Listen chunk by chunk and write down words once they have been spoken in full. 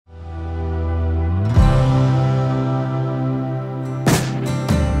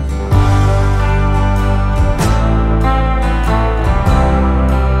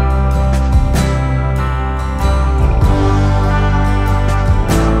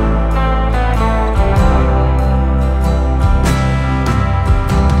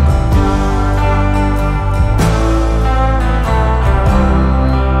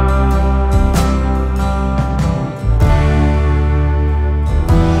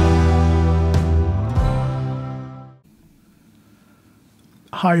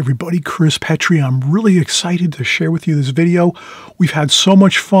Hi everybody, Chris Petri. I'm really excited to share with you this video. We've had so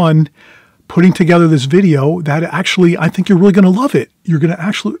much fun putting together this video that actually I think you're really going to love it. You're going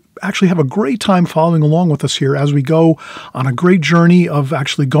to actually have a great time following along with us here as we go on a great journey of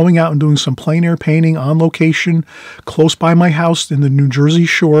actually going out and doing some plein air painting on location close by my house in the New Jersey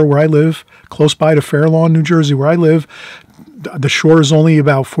shore where I live, close by to Fair Lawn, New Jersey where I live. The shore is only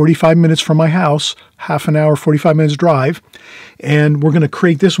about 45 minutes from my house, half an hour, 45 minutes drive. And we're going to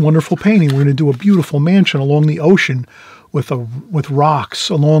create this wonderful painting. We're going to do a beautiful mansion along the ocean with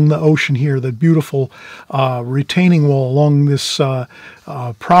rocks along the ocean here, the beautiful retaining wall along this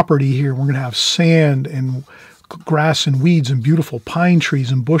property here. We're going to have sand and grass and weeds and beautiful pine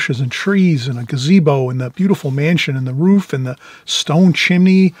trees and bushes and trees and a gazebo and the beautiful mansion and the roof and the stone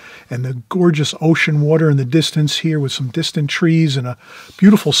chimney and the gorgeous ocean water in the distance here with some distant trees and a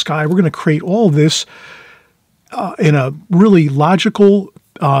beautiful sky. We're going to create all of this in a really logical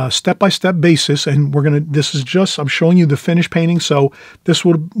step-by-step basis, and I'm showing you the finished painting, so this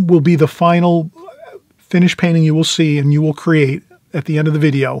will be the final finished painting you will see and you will create at the end of the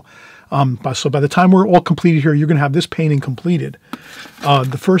video. So by the time we're all completed here, you're going to have this painting completed.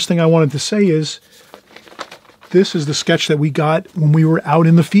 The first thing I wanted to say is, this is the sketch that we got when we were out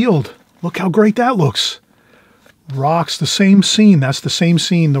in the field. Look how great that looks. Rocks, the same scene. That's the same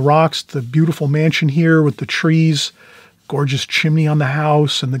scene. The rocks, the beautiful mansion here with the trees, gorgeous chimney on the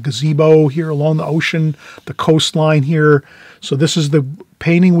house, and the gazebo here along the ocean, the coastline here. So this is the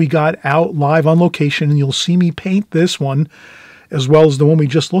painting we got out live on location, and you'll see me paint this one as well as the one we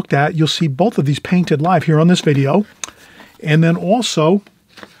just looked at. You'll see both of these painted live here on this video. And then also,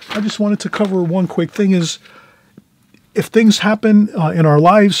 I just wanted to cover one quick thing is, if things happen in our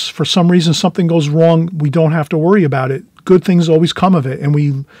lives, for some reason something goes wrong, we don't have to worry about it. Good things always come of it, and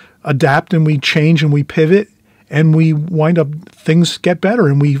we adapt and we change and we pivot, and we wind up, things get better,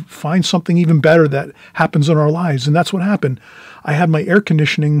 and we find something even better that happens in our lives. And that's what happened. I had my air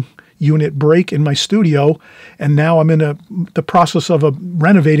conditioning unit break in my studio, and now I'm in the process of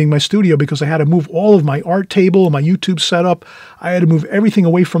renovating my studio because I had to move all of my art table and my YouTube setup. I had to move everything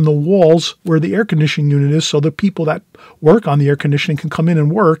away from the walls where the air conditioning unit is so the people that work on the air conditioning can come in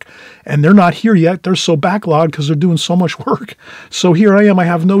and work, and they're not here yet. They're so backlogged because they're doing so much work. So here I am. I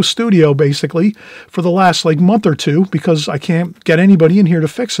have no studio basically for the last month or two because I can't get anybody in here to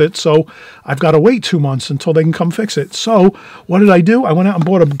fix it. So I've got to wait 2 months until they can come fix it. So what did I do? I went out and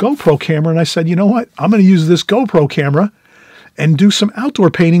bought a GoPro camera, and I said, you know what? I'm going to use this GoPro camera and do some outdoor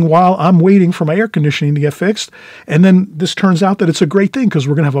painting while I'm waiting for my air conditioning to get fixed. And then this turns out that it's a great thing because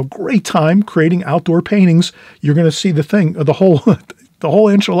we're going to have a great time creating outdoor paintings. You're going to see the whole the whole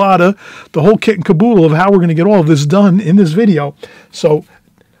enchilada, the whole kit and caboodle of how we're going to get all of this done in this video. So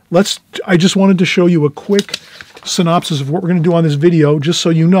I just wanted to show you a quick synopsis of what we're going to do on this video, just so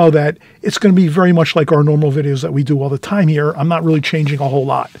you know that it's going to be very much like our normal videos that we do all the time here. I'm not really changing a whole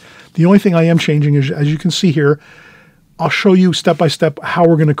lot. The only thing I am changing is, as you can see here, I'll show you step by step how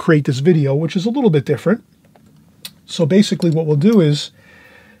we're going to create this video, which is a little bit different. So basically what we'll do is,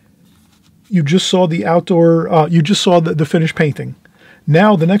 you just saw the outdoor, you just saw the finished painting.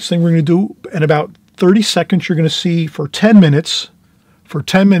 Now the next thing we're going to do, in about 30 seconds, you're going to see for 10 minutes, you're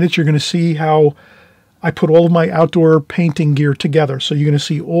going to see how I put all of my outdoor painting gear together. So you're going to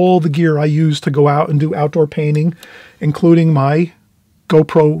see all the gear I use to go out and do outdoor painting, including my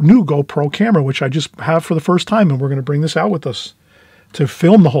new GoPro camera, which I just have for the first time, and we're going to bring this out with us to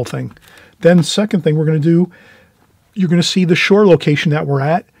film the whole thing. Then second thing we're going to do, you're going to see the shore location that we're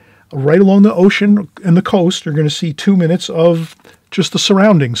at, right along the ocean and the coast. You're going to see 2 minutes of just the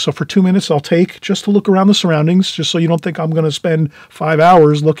surroundings. So for 2 minutes, I'll take just to look around the surroundings, just so you don't think I'm going to spend 5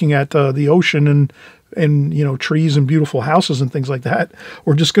 hours looking at the ocean and trees and beautiful houses and things like that.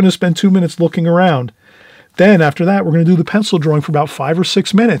 We're just going to spend 2 minutes looking around. Then after that, we're going to do the pencil drawing for about 5 or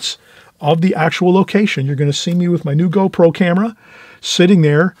 6 minutes of the actual location. You're going to see me with my new GoPro camera sitting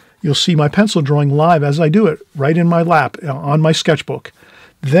there. You'll see my pencil drawing live as I do it, right in my lap on my sketchbook.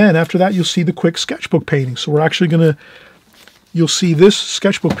 Then after that, you'll see the quick sketchbook painting. So we're actually you'll see this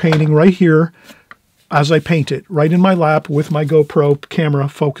sketchbook painting right here as I paint it, right in my lap with my GoPro camera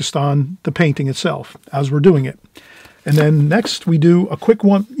focused on the painting itself as we're doing it. And then next we do a quick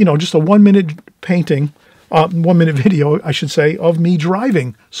one, just a 1 minute painting, 1 minute video, I should say, of me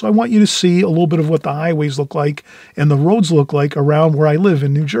driving. So I want you to see a little bit of what the highways look like and the roads look like around where I live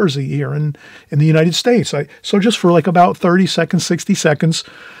in New Jersey here in the United States. So just for about 30 seconds, 60 seconds,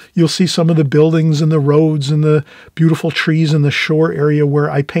 you'll see some of the buildings and the roads and the beautiful trees in the shore area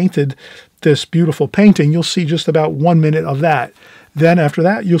where I painted this beautiful painting. You'll see just about 1 minute of that. Then after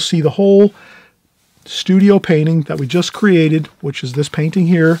that, you'll see the whole studio painting that we just created, which is this painting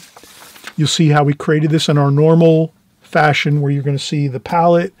here. You'll see how we created this in our normal fashion, where you're going to see the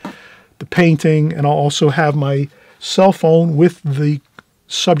palette, the painting, and I'll also have my cell phone with the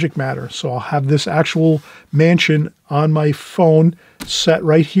subject matter. So I'll have this actual mansion on my phone set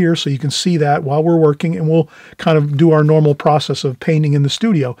right here so you can see that while we're working, and we'll kind of do our normal process of painting in the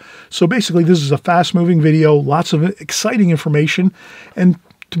studio. So basically this is a fast-moving video, lots of exciting information, and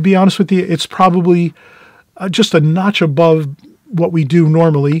to be honest with you, it's probably just a notch above what we do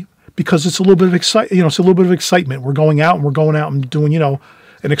normally, because it's a little bit of it's a little bit of excitement. We're going out and doing,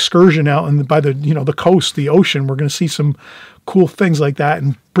 an excursion out and by the, the coast, the ocean. We're going to see some cool things like that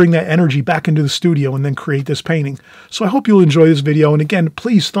and bring that energy back into the studio and then create this painting. So I hope you'll enjoy this video. And again,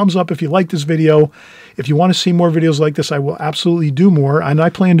 please thumbs up if you like this video. If you want to see more videos like this, I will absolutely do more. And I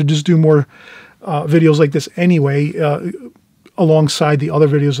plan to just do more videos like this anyway, alongside the other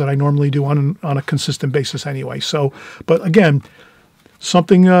videos that I normally do on a consistent basis anyway. So, but again,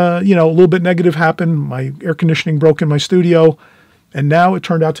 something, a little bit negative happened. My air conditioning broke in my studio. And now it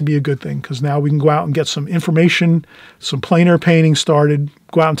turned out to be a good thing, because now we can go out and get some information, some plein air painting started,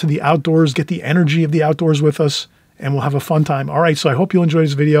 go out into the outdoors, get the energy of the outdoors with us, and we'll have a fun time. All right, so I hope you'll enjoy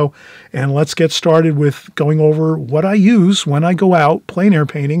this video, and let's get started with going over what I use when I go out plein air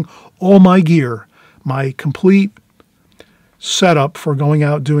painting, all my gear, my complete setup for going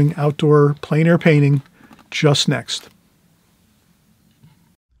out doing outdoor plein air painting just next.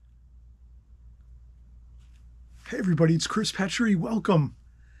 Hey everybody, it's Petri. Welcome.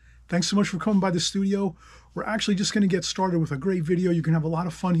 Thanks so much for coming by the studio. We're actually just going to get started with a great video. You can have a lot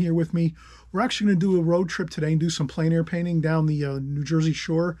of fun here with me. We're actually going to do a road trip today and do some plein air painting down the New Jersey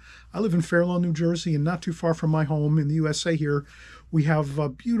shore. I live in Fair Lawn, New Jersey, and not too far from my home in the USA here. We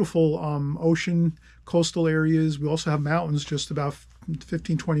have beautiful ocean, coastal areas. We also have mountains just about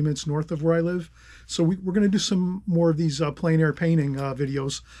 15-20 minutes north of where I live. So we're going to do some more of these plein air painting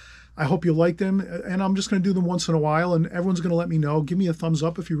videos. I hope you like them, and I'm just going to do them once in a while, and everyone's going to let me know. Give me a thumbs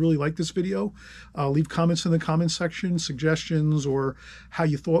up if you really like this video. Leave comments in the comment section, suggestions, or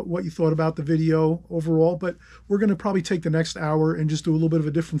what you thought about the video overall. But we're going to probably take the next hour and just do a little bit of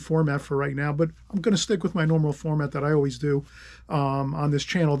a different format for right now. But I'm going to stick with my normal format that I always do on this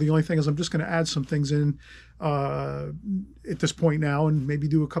channel. The only thing is I'm just going to add some things in at this point now, and maybe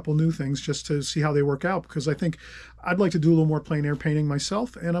do a couple new things just to see how they work out, because I think I'd like to do a little more plein air painting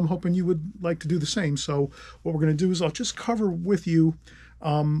myself, and I'm hoping you would like to do the same. So what we're going to do is I'll just cover with you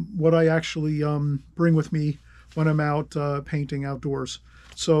what I actually bring with me when I'm out painting outdoors.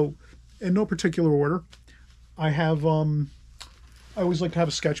 So in no particular order, I have I always like to have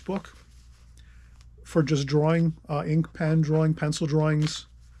a sketchbook for just drawing, ink pen drawing, pencil drawings,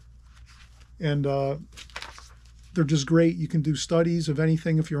 and they're just great. You can do studies of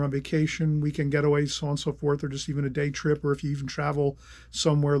anything if you're on vacation, weekend getaways, so on and so forth, or just even a day trip, or if you even travel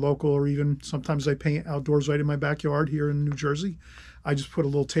somewhere local, or even sometimes I paint outdoors right in my backyard here in New Jersey. I just put a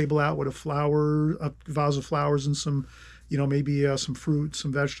little table out with a vase of flowers and some, maybe some fruit,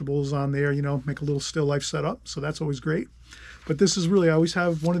 some vegetables on there, make a little still life setup. So that's always great. But this is really, I always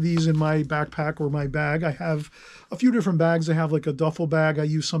have one of these in my backpack or my bag. I have a few different bags. I have like a duffel bag I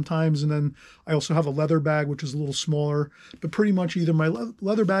use sometimes, and then I also have a leather bag, which is a little smaller. But pretty much either my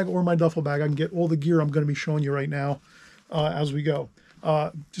leather bag or my duffel bag, I can get all the gear I'm going to be showing you right now as we go.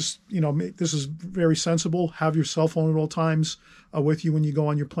 This is very sensible. Have your cell phone at all times with you when you go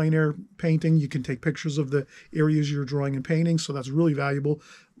on your plein air painting. You can take pictures of the areas you're drawing and painting, so that's really valuable.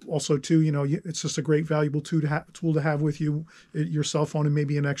 Also, too, it's just a great valuable tool to have with you, your cell phone, and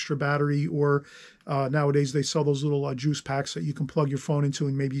maybe an extra battery. Or nowadays they sell those little juice packs that you can plug your phone into,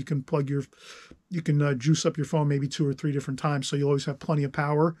 and maybe you can juice up your phone maybe 2 or 3 different times, so you'll always have plenty of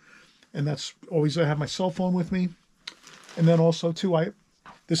power. And that's always, I have my cell phone with me. And then also, too,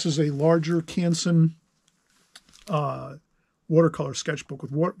 this is a larger Canson watercolor sketchbook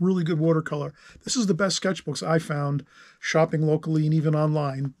with really good watercolor. This is the best sketchbooks I found shopping locally and even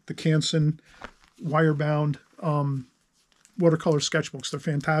online. The Canson wire-bound watercolor sketchbooks. They're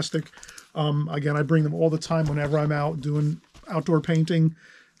fantastic. Again, I bring them all the time whenever I'm out doing outdoor painting.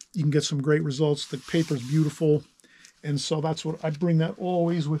 You can get some great results. The paper's beautiful. And so that's what I bring, that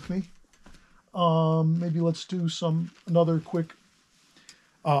always with me. Maybe let's do another quick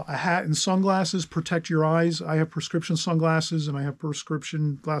a hat and sunglasses. Protect your eyes. I have prescription sunglasses, and I have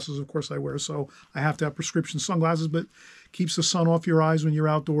prescription glasses, of course, I wear, so I have to have prescription sunglasses, but keeps the sun off your eyes when you're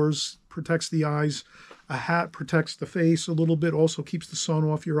outdoors, protects the eyes. A hat protects the face a little bit, also keeps the sun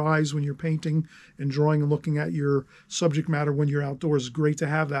off your eyes when you're painting and drawing and looking at your subject matter when you're outdoors. Great to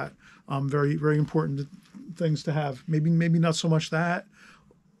have that. Very, very important things to have. Maybe not so much that.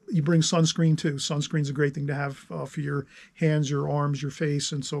 you bring sunscreen too. Sunscreen's a great thing to have for your hands, your arms, your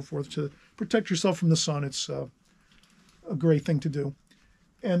face, and so forth to protect yourself from the sun. It's a great thing to do.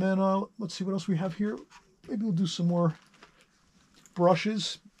 And then let's see what else we have here. Maybe we'll do some more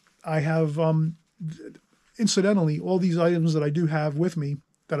brushes. I have, incidentally, all these items that I do have with me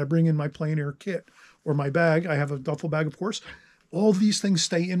that I bring in my plein air kit or my bag. I have a duffel bag, of course. All these things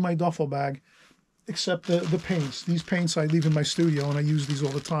stay in my duffel bag, except the paints. These paints I leave in my studio, and I use these all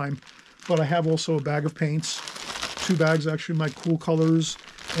the time. But I have also a bag of paints, 2 bags actually, my cool colors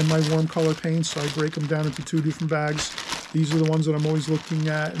and my warm color paints. So I break them down into 2 different bags. These are the ones that I'm always looking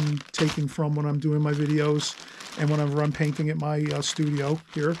at and taking from when I'm doing my videos and whenever I'm painting at my studio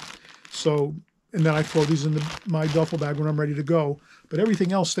here. So, and then I throw these in my duffel bag when I'm ready to go. But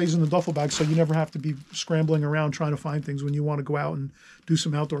everything else stays in the duffel bag, so you never have to be scrambling around trying to find things when you want to go out and do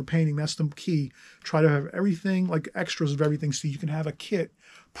some outdoor painting. That's the key. Try to have everything, like extras of everything, so you can have a kit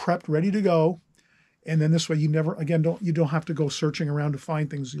prepped, ready to go. And then this way you never, again, you don't have to go searching around to find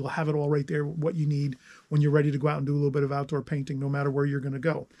things. You'll have it all right there, what you need when you're ready to go out and do a little bit of outdoor painting, no matter where you're going to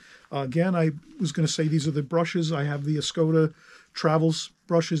go. Again, I was going to say these are the brushes. I have the Escoda Travels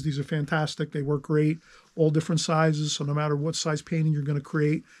brushes. These are fantastic. They work great, all different sizes. So no matter what size painting you're going to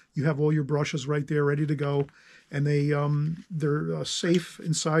create, you have all your brushes right there ready to go. And they're safe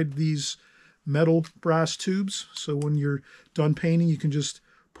inside these metal brass tubes. So when you're done painting, you can just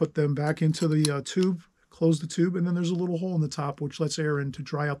put them back into the tube, close the tube, and then there's a little hole in the top which lets air in to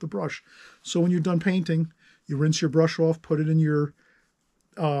dry out the brush. So when you're done painting, you rinse your brush off, put it in your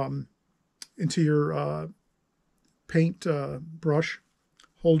into your paint brush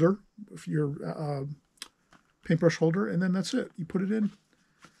holder, your paintbrush holder, and then that's it. You put it in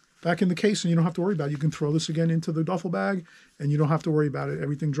back in the case, and you don't have to worry about it. You can throw this again into the duffel bag, and you don't have to worry about it.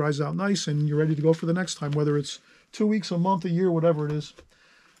 Everything dries out nice, and you're ready to go for the next time, whether it's 2 weeks, a month, a year, whatever it is.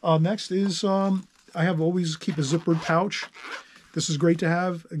 Next is I have always keep a zippered pouch. This is great to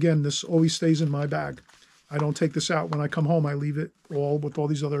have. Again, this always stays in my bag. I don't take this out. When I come home, I leave it all with all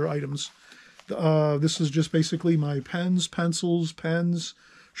these other items. This is just basically my pens, pencils, pens,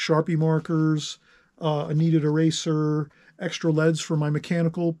 Sharpie markers, a kneaded eraser, extra leads for my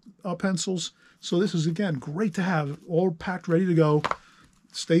mechanical pencils. So this is, again, great to have, all packed, ready to go.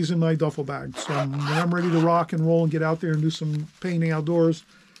 Stays in my duffel bag. So when I'm ready to rock and roll and get out there and do some painting outdoors,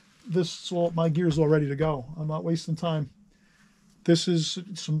 my gear's all ready to go. I'm not wasting time. This is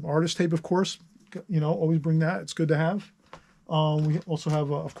some artist tape, of course. You know, always bring that. It's good to have. We also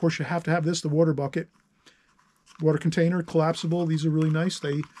have, of course, you have to have this, the water bucket. Water container, collapsible. These are really nice.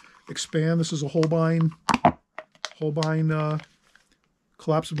 They expand. This is a Holbein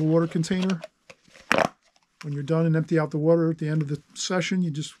collapsible water container. When you're done and empty out the water at the end of the session, you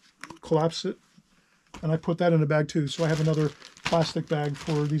just collapse it. And I put that in a bag too. So I have another plastic bag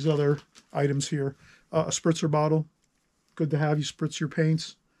for these other items here. A spritzer bottle, good to have. You spritz your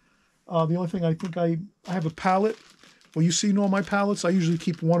paints. The only thing I think I have a palette. Well, you see in all my palettes, I usually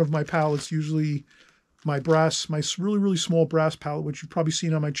keep one of my palettes, usually my really, really small brass palette, which you've probably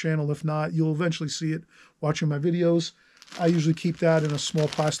seen on my channel. If not, you'll eventually see it watching my videos. I usually keep that in a small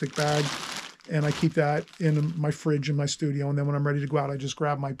plastic bag, and I keep that in my fridge in my studio. And then when I'm ready to go out, I just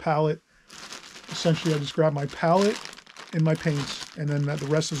grab my palette. Essentially, I just grab my palette and my paints, and then the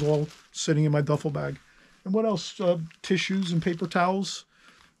rest is all sitting in my duffel bag. And what else? Tissues and paper towels.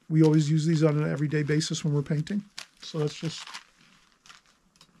 We always use these on an everyday basis when we're painting. So that's just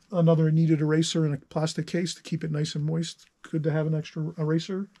another kneaded eraser in a plastic case to keep it nice and moist. Good to have an extra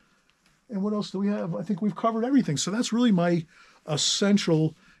eraser. And what else do we have? I think we've covered everything. So that's really my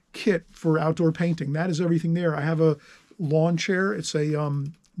essential kit for outdoor painting. That is everything there. I have a lawn chair. It's a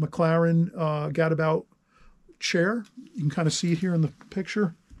McLaren Gadabout chair. You can kind of see it here in the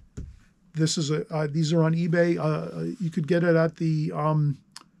picture. This is these are on eBay. You could get it at the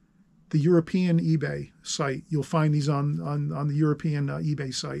European eBay site. You'll find these on the European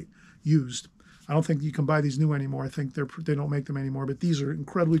eBay site used. I don't think you can buy these new anymore. I think they don't make them anymore. But these are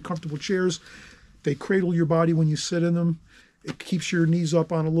incredibly comfortable chairs. They cradle your body when you sit in them. It keeps your knees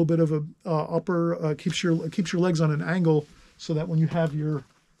up on a little bit of a keeps your legs on an angle, so that when you have your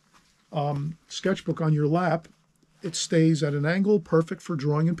sketchbook on your lap, it stays at an angle, perfect for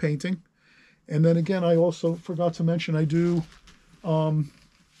drawing and painting. And then again, I also forgot to mention I do.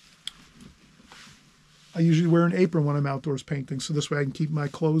 I usually wear an apron when I'm outdoors painting, so this way I can keep my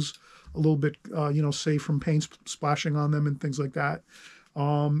clothes a little bit, safe from paint splashing on them and things like that.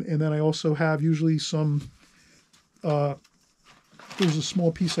 And then I also have usually some. There's a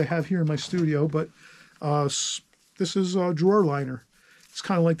small piece I have here in my studio, but this is a drawer liner. It's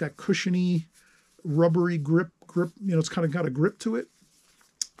kind of like that cushiony, rubbery grip. It's kind of got a grip to it.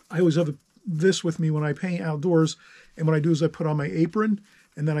 I always have this with me when I paint outdoors, and what I do is I put on my apron,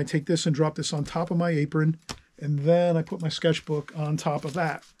 and then I take this and drop this on top of my apron, and then I put my sketchbook on top of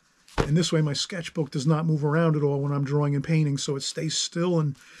that. And this way my sketchbook does not move around at all when I'm drawing and painting, so it stays still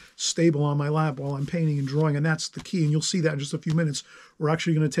and stable on my lap while I'm painting and drawing, and that's the key. And you'll see that in just a few minutes. We're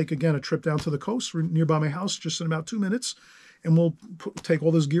actually going to take, again, a trip down to the coast nearby my house just in about 2 minutes, and we'll take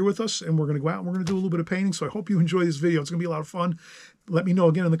all this gear with us, and we're going to go out and we're going to do a little bit of painting. So I hope you enjoy this video. It's going to be a lot of fun. Let me know,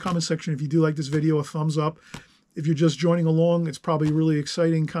 again, in the comment section if you do like this video, a thumbs up. If you're just joining along, it's probably a really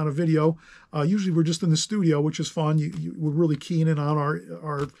exciting kind of video. Usually we're just in the studio, which is fun. We're really keen in on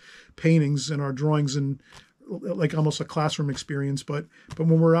our paintings and our drawings, and like almost a classroom experience. But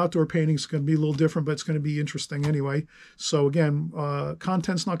when we're outdoor painting, it's going to be a little different, but it's going to be interesting anyway. So again,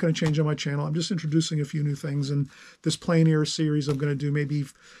 content's not going to change on my channel. I'm just introducing a few new things. And this Plein Air series I'm going to do maybe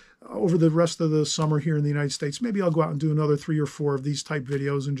over the rest of the summer here in the United States. Maybe I'll go out and do another 3 or 4 of these type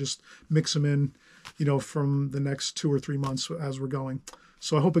videos and just mix them in, you know, from the next 2 or 3 months as we're going.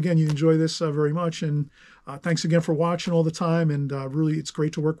 So I hope, again, you enjoy this very much. And thanks again for watching all the time. And really, it's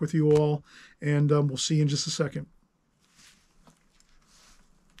great to work with you all. And we'll see you in just a second.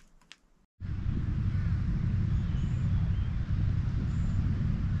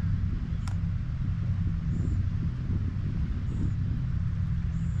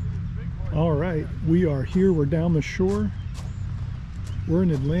 All right, we are here. We're down the shore. We're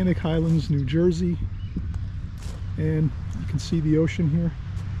in Atlantic Highlands, New Jersey, and you can see the ocean here.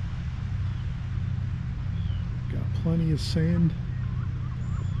 Got plenty of sand.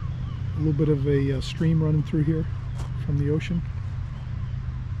 A little bit of a stream running through here from the ocean.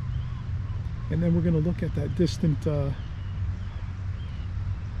 And then we're going to look at that distant, it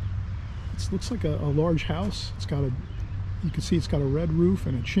looks like a large house. It's got you can see it's got a red roof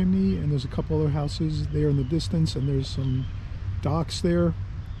and a chimney, and there's a couple other houses there in the distance, and there's some docks there,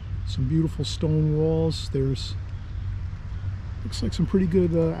 some beautiful stone walls. Looks like some pretty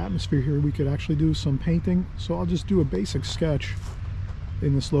good atmosphere here. We could actually do some painting. So I'll just do a basic sketch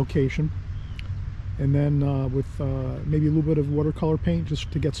in this location, and then with maybe a little bit of watercolor paint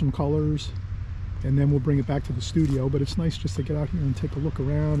just to get some colors, and then we'll bring it back to the studio. But it's nice just to get out here and take a look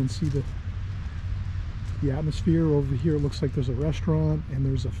around and see the atmosphere. Over here it looks like there's a restaurant, and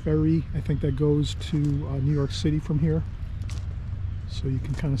there's a ferry, I think, that goes to New York City from here. So you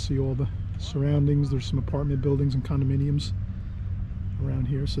can kind of see all the surroundings. There's some apartment buildings and condominiums around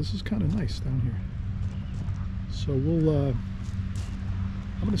here. So this is kind of nice down here. So I'm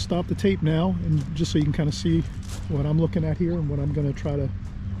going to stop the tape now, and just so you can kind of see what I'm looking at here and what I'm going to try to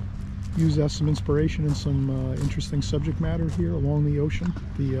use as some inspiration and some interesting subject matter here along the ocean,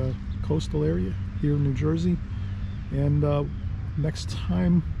 the coastal area here in New Jersey. And next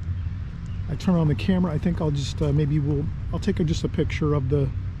time I turn on the camera, I think I'll just I'll take just a picture of the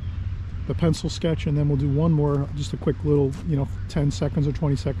pencil sketch, and then we'll do one more, just a quick little, 10 seconds or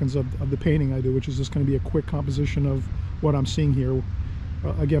 20 seconds of the painting I do, which is just going to be a quick composition of what I'm seeing here.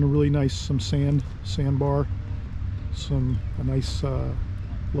 Again, a really nice, some sandbar, a nice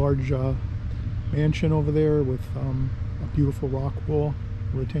large mansion over there with a beautiful rock wall,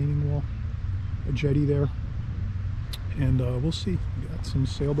 retaining wall, a jetty there, and we'll see. We got some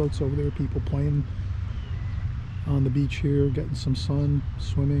sailboats over there, people playing on the beach here, getting some sun,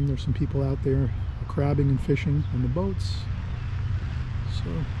 swimming. There's some people out there crabbing and fishing in the boats. So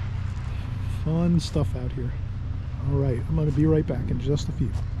fun stuff out here. All right, I'm going to be right back in just a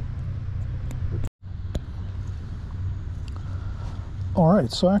few. All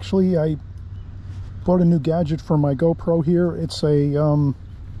right, so actually I bought a new gadget for my GoPro here. It's a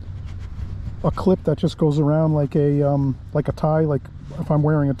clip that just goes around like a tie, like if I'm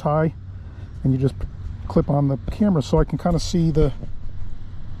wearing a tie, and you just clip on the camera, so I can kind of see the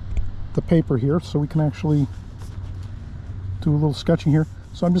paper here, so we can actually do a little sketching here.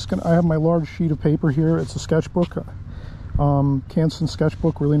 So I have my large sheet of paper here. It's a sketchbook, Canson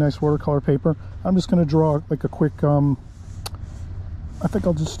sketchbook, really nice watercolor paper. I'm just going to draw like a quick, I think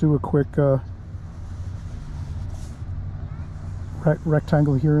I'll just do a quick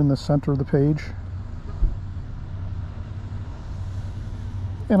rectangle here in the center of the page.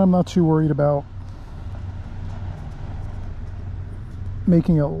 And I'm not too worried about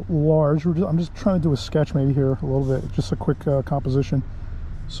making it large. I'm just trying to do a sketch maybe here a little bit, just a quick composition.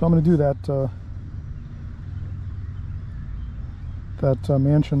 So I'm going to do that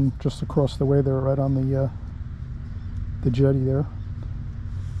mansion just across the way there, right on the jetty there.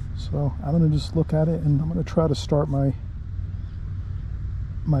 So I'm going to just look at it, and I'm going to try to start my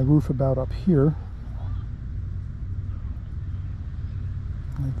roof about up here,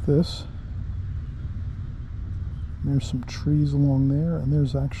 like this. There's some trees along there, and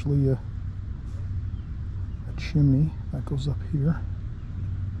there's actually a chimney that goes up here,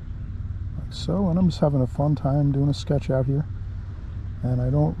 like so. And I'm just having a fun time doing a sketch out here, and I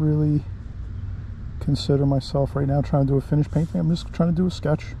don't really consider myself right now trying to do a finished painting. I'm just trying to do a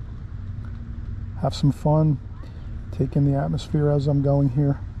sketch, have some fun, take in the atmosphere as I'm going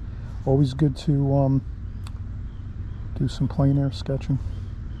here. Always good to do some plein air sketching.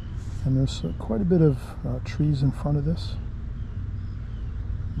 And there's quite a bit of trees in front of this.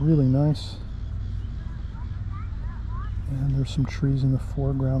 Really nice. And there's some trees in the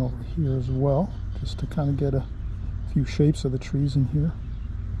foreground over here as well, just to kind of get a few shapes of the trees in here.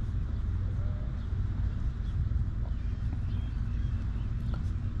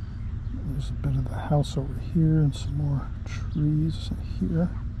 There's a bit of the house over here and some more trees here.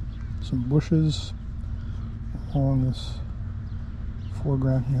 Some bushes along this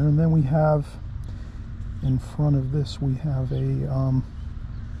foreground here. And then we have, in front of this, we have a,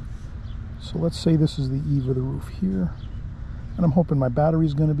 so let's say this is the eave of the roof here. And I'm hoping my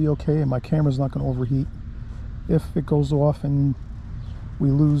battery's going to be okay and my camera's not going to overheat. If it goes off and we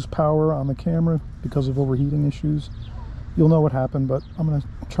lose power on the camera because of overheating issues, you'll know what happened, but I'm going to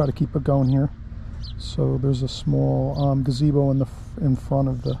try to keep it going here. So there's a small gazebo in front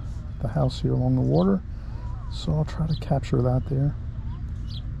of the house here along the water. So I'll try to capture that there.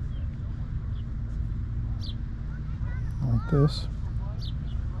 Like this.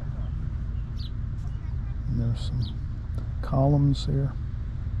 And there's some columns there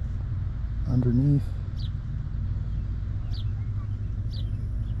underneath.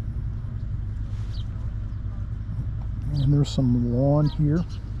 And there's some lawn here.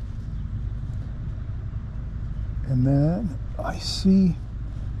 And then I see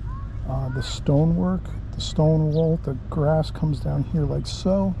the stonework, the stone wall. The grass comes down here like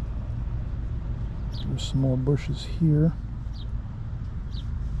so. There's some more bushes here.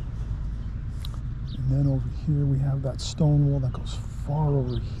 And then over here we have that stone wall that goes far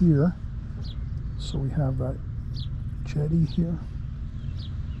over here. So we have that jetty here.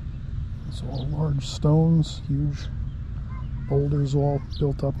 It's all large stones, huge boulders all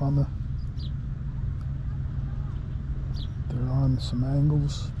built up on they're on some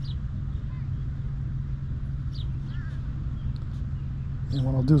angles. And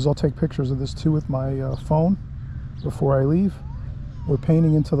what I'll do is I'll take pictures of this too with my phone before I leave. We're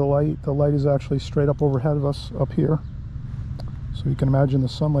painting into the light. The light is actually straight up overhead of us up here. So you can imagine the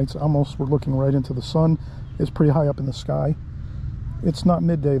sunlight's almost, we're looking right into the sun. It's pretty high up in the sky. It's not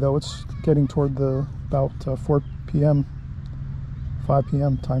midday though. It's getting toward the about 4 p.m., 5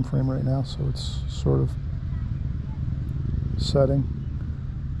 p.m. time frame right now. So it's sort of setting.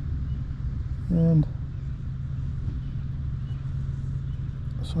 And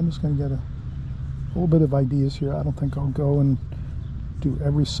so I'm just going to get a little bit of ideas here. I don't think I'll go and do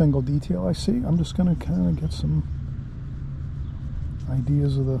every single detail I see. I'm just going to kind of get some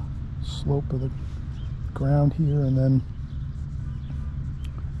ideas of the slope of the ground here, and then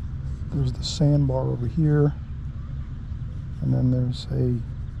there's the sandbar over here, and then there's a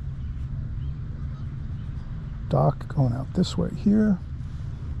dock going out this way here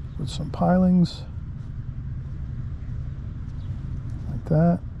with some pilings like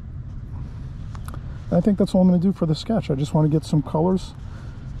that. And I think that's all I'm going to do for the sketch. I just want to get some colors,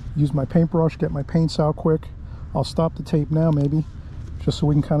 use my paintbrush, get my paints out quick. I'll stop the tape now maybe, just so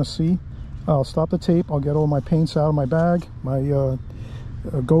we can kind of see. I'll stop the tape, I'll get all my paints out of my bag, my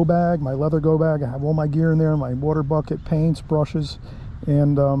go bag, my leather go bag. I have all my gear in there, my water bucket, paints, brushes,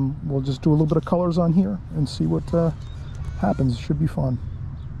 and we'll just do a little bit of colors on here and see what happens. It should be fun.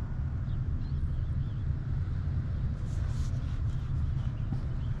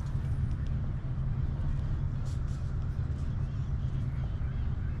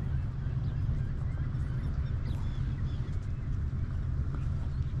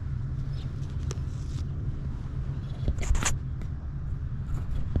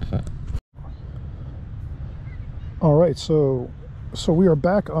 All right, so we are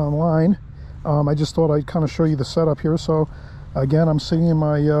back online. I just thought I'd kind of show you the setup here. So again, I'm sitting in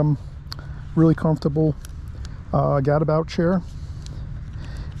my really comfortable gadabout chair,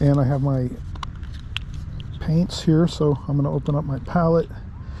 and I have my paints here. So I'm going to open up my palette.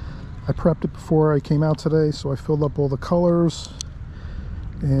 I prepped it before I came out today, so I filled up all the colors,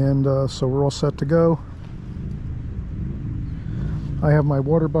 and so we're all set to go. I have my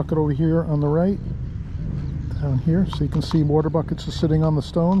water bucket over here on the right, down here, so you can see water buckets are sitting on the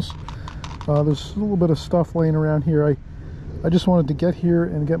stones. There's a little bit of stuff laying around here. I just wanted to get here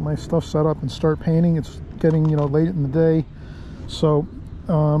and get my stuff set up and start painting. It's getting, you know, late in the day, so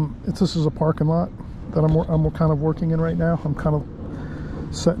this is a parking lot, that I'm kind of working in right now. I'm kind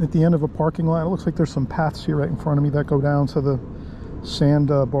of sitting at the end of a parking lot. It looks like there's some paths here right in front of me that go down to the sand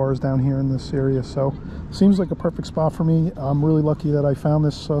bars down here in this area. So seems like a perfect spot for me. I'm really lucky that I found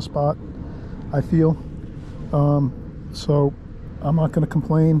this spot, I feel. So I'm not going to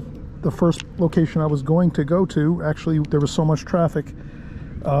complain. The first location I was going to go to, actually there was so much traffic,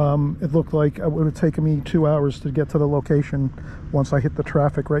 it looked like it would have taken me 2 hours to get to the location once I hit the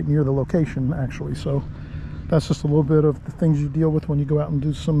traffic right near the location, actually. So that's just a little bit of the things you deal with when you go out and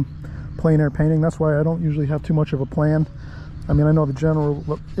do some plein air painting. That's why I don't usually have too much of a plan. I mean, I know the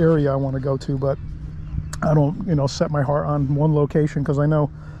general area I want to go to, but I don't, you know, set my heart on one location, because I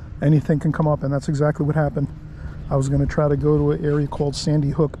know anything can come up, and that's exactly what happened. I was going to try to go to an area called Sandy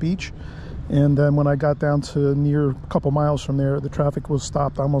Hook Beach, and then when I got down to near a couple miles from there, the traffic was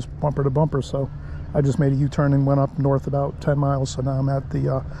stopped almost bumper to bumper. So I just made a U-turn and went up north about 10 miles. So now I'm at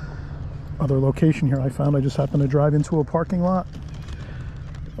the other location here I found. I just happened to drive into a parking lot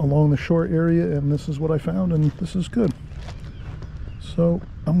along the shore area, and this is what I found, and this is good. So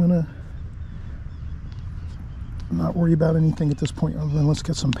I'm gonna not worry about anything at this point, other than let's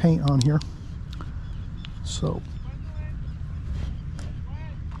get some paint on here. So,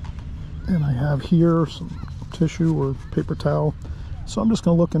 and I have here some tissue or paper towel. So I'm just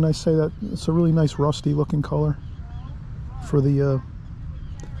gonna look, and I say that it's a really nice rusty looking color for the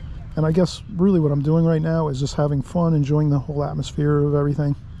and I guess really what I'm doing right now is just having fun, enjoying the whole atmosphere of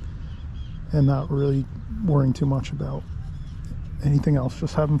everything, and not really worrying too much about anything else.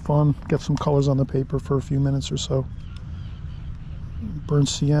 Just having fun, get some colors on the paper for a few minutes or so. Burnt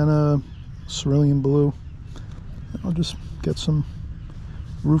sienna, cerulean blue. I'll just get some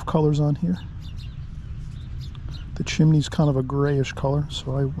roof colors on here. The chimney's kind of a grayish color,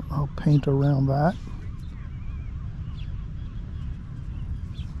 so I'll paint around that.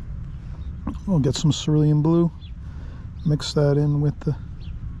 I'll get some cerulean blue, mix that in with the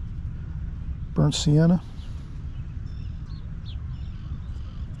burnt sienna.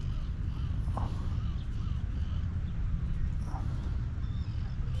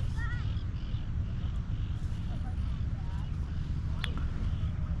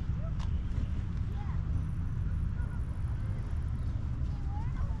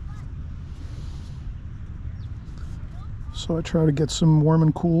 So I try to get some warm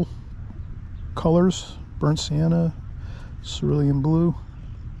and cool colors: burnt sienna, cerulean blue,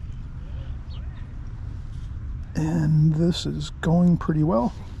 and this is going pretty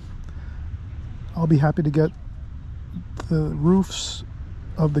well. I'll be happy to get the roofs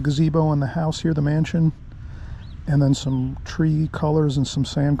of the gazebo and the house here, the mansion, and then some tree colors and some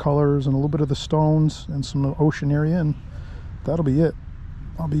sand colors and a little bit of the stones and some ocean area, and that'll be it.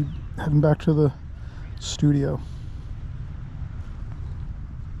 I'll be heading back to the studio.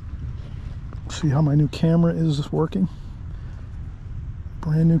 See how my new camera is working.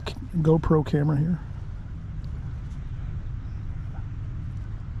 Brand new GoPro camera here.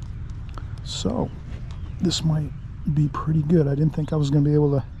 So this might be pretty good. I didn't think I was going to be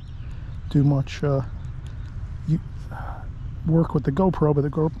able to do much work with the GoPro, but the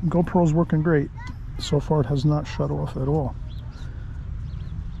GoPro is working great. So far it has not shut off at all.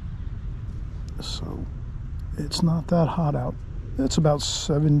 So it's not that hot out. It's about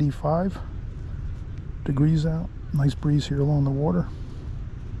 75 degrees out. Nice breeze here along the water.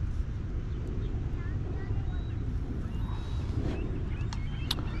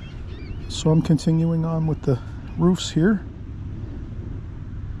 So I'm continuing on with the roofs here.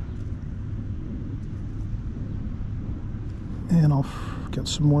 And I'll get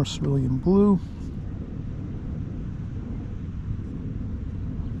some more cerulean blue.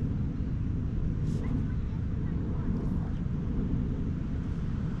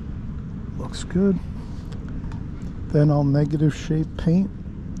 Looks good. Then I'll negative shape paint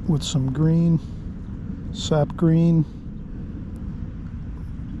with some green, sap green,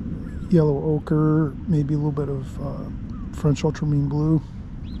 yellow ochre, maybe a little bit of French ultramarine blue.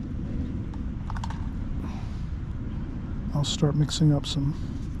 I'll start mixing up some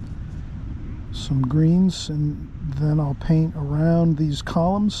greens, and then I'll paint around these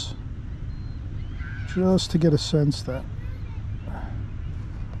columns just to get a sense that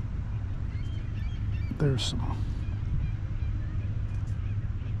there's some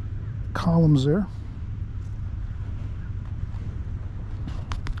columns there.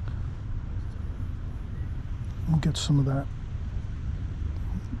 We'll get some of that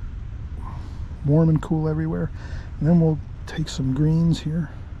warm and cool everywhere, and then we'll take some greens here.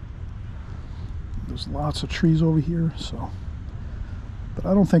 There's lots of trees over here, so, but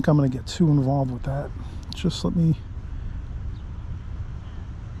I don't think I'm going to get too involved with that. Just let me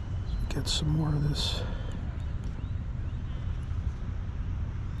get get some more of this.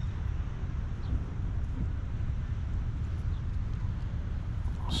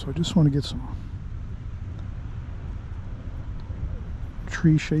 So I just want to get some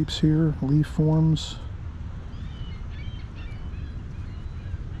tree shapes here, leaf forms.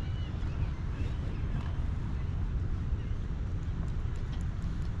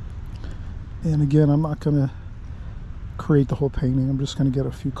 And again, I'm not going to create the whole painting. I'm just going to get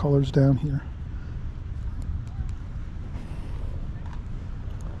a few colors down here.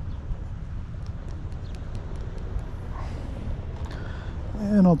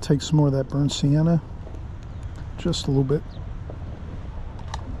 And I'll take some more of that burnt sienna, just a little bit.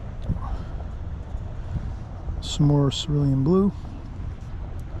 Some more cerulean blue.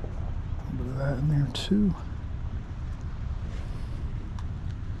 A little bit of that in there too.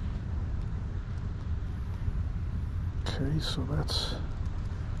 Okay, so that's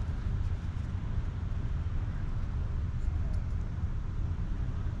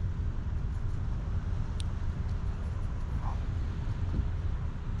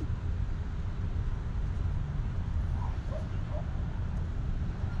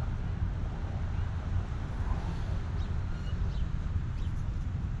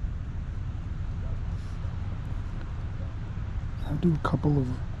I'll do a couple of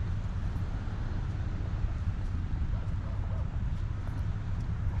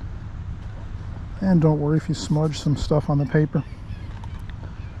and don't worry if you smudge some stuff on the paper,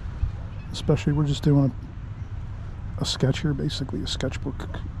 especially we're just doing a sketch here, basically a sketchbook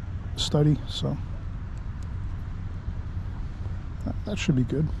study, so that should be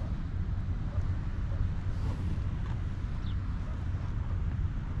good.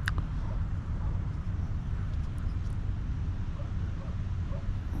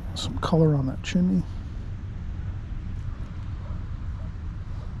 Some color on that chimney.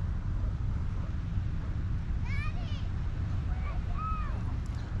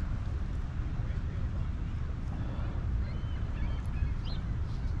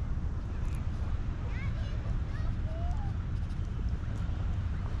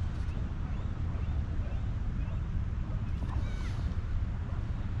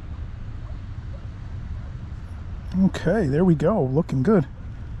 Okay, there we go, looking good.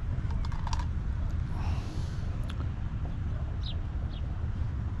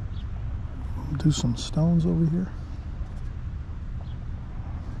 Do some stones over here.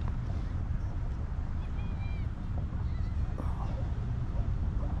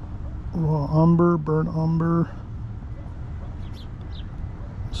 Raw umber, burnt umber,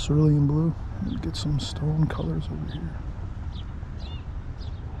 cerulean blue. And get some stone colors over here.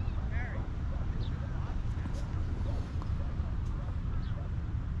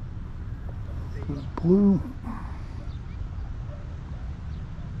 Blue.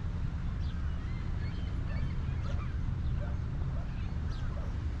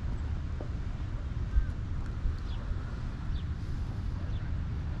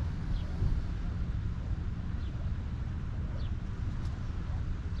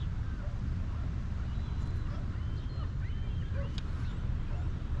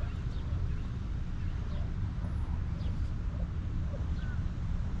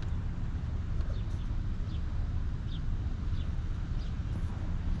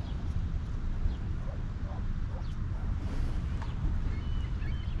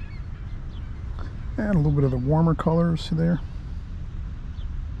 And a little bit of the warmer colors there.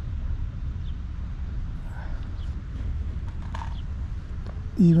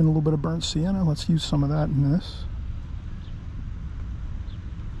 Even a little bit of burnt sienna. Let's use some of that in this.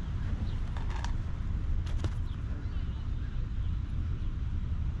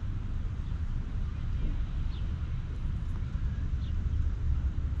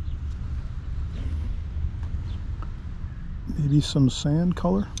 Maybe some sand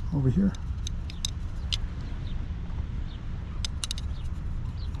color over here.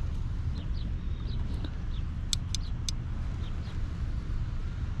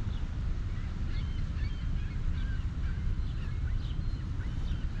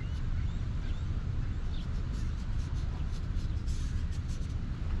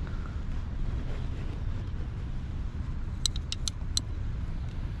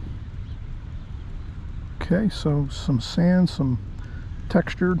 Okay, so some sand, some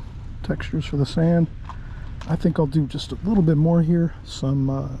textures for the sand. I think I'll do just a little bit more here.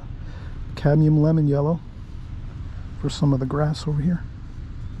 Some cadmium lemon yellow for some of the grass over here.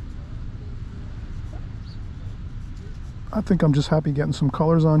 I think I'm just happy getting some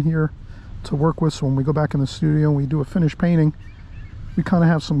colors on here to work with, so when we go back in the studio and we do a finished painting, we kind of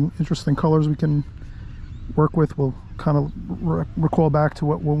have some interesting colors we can work with. We'll kind of recall back to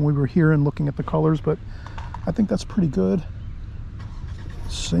when we were here and looking at the colors, but I think that's pretty good.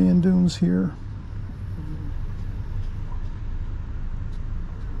 Sand dunes here.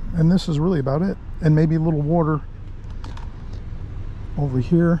 And this is really about it. And maybe a little water over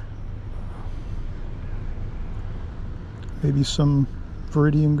here. Maybe some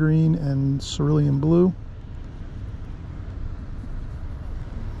viridian green and cerulean blue.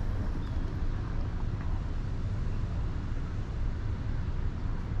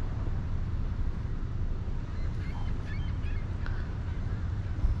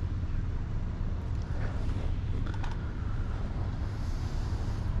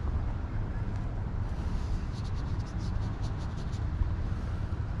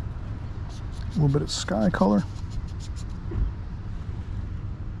 A little bit of sky color.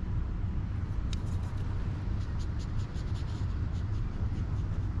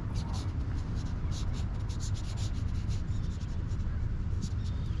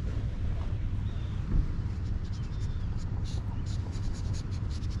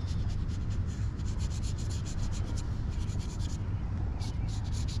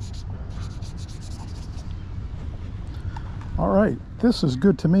 All right, this is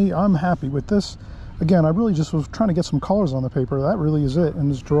good to me. I'm happy with this. Again, I really just was trying to get some colors on the paper. That really is it,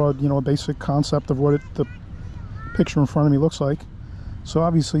 and just draw, you know, a basic concept of what the picture in front of me looks like. So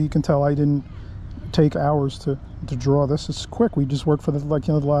obviously you can tell I didn't take hours to draw this. It's quick. We just worked for the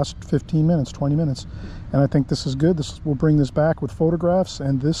last 15 minutes, 20 minutes, and I think this is good. We'll bring this back with photographs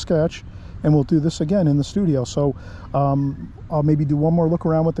and this sketch, and we'll do this again in the studio. So I'll maybe do one more look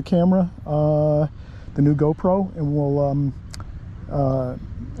around with the camera, the new GoPro, and we'll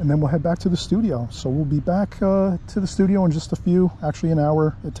and then we'll head back to the studio. So we'll be back to the studio in just actually an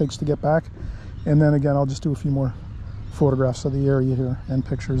hour it takes to get back, and then again I'll just do a few more photographs of the area here and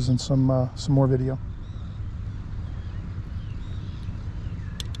pictures and some more video.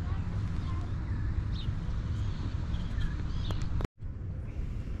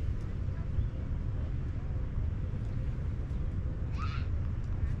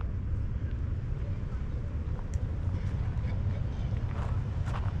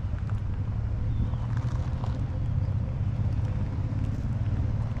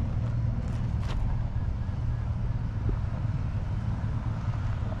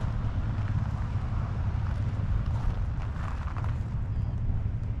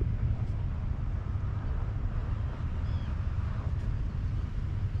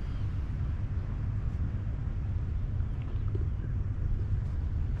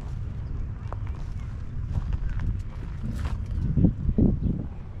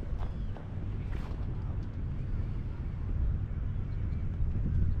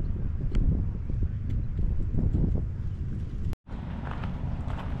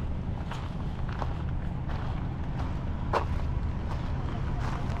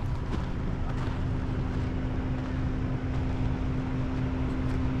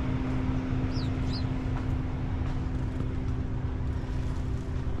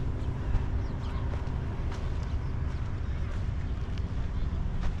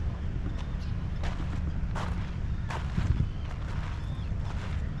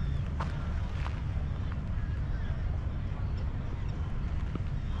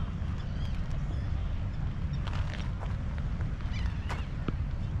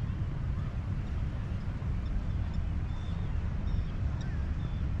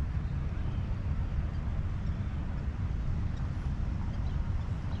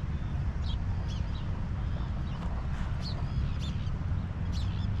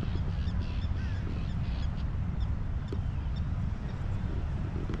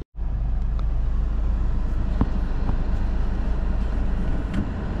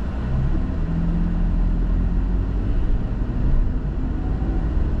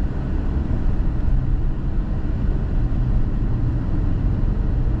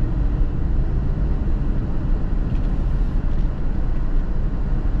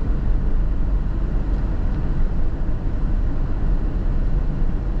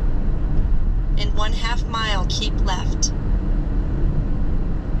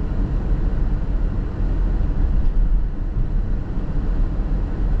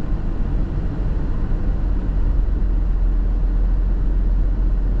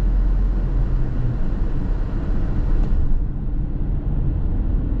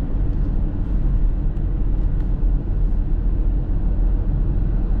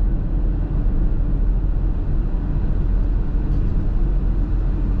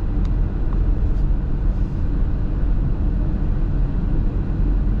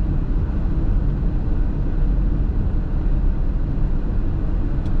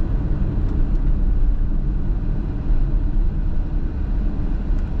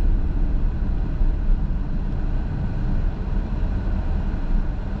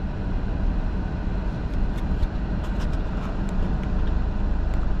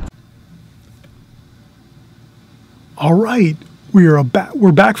 All right, we're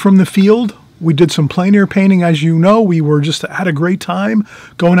back from the field. We did some plein air painting, as you know. We were just had a great time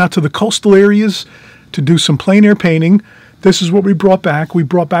going out to the coastal areas to do some plein air painting. This is what we brought back. We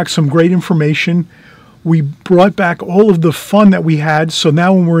brought back some great information. We brought back all of the fun that we had. So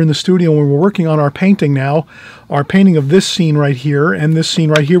now when we're in the studio, when we're working on our painting now, our painting of this scene right here and this scene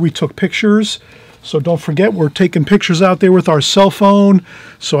right here, we took pictures. So don't forget, we're taking pictures out there with our cell phone.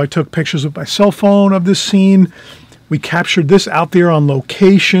 So I took pictures with my cell phone of this scene. We captured this out there on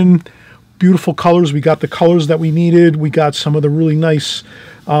location. Beautiful colors. We got the colors that we needed. We got some of the really nice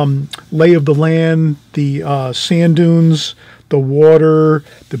lay of the land, the sand dunes, the water,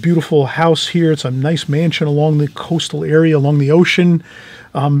 the beautiful house here. It's a nice mansion along the coastal area, along the ocean.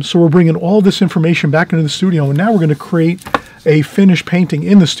 So we're bringing all this information back into the studio, and now we're going to create a finished painting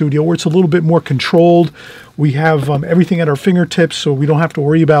in the studio where it's a little bit more controlled. We have everything at our fingertips, so we don't have to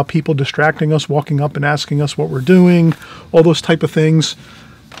worry about people distracting us, walking up and asking us what we're doing, all those type of things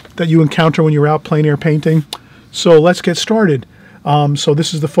that you encounter when you're out plein air painting. So let's get started. So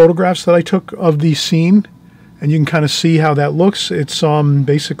this is the photographs that I took of the scene, and you can kind of see how that looks. It's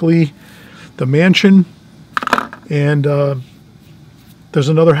basically the mansion, and there's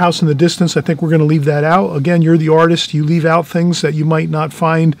another house in the distance. I think we're going to leave that out. Again, you're the artist. You leave out things that you might not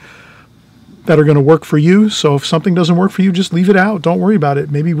find that are going to work for you. So if something doesn't work for you, just leave it out. Don't worry about it.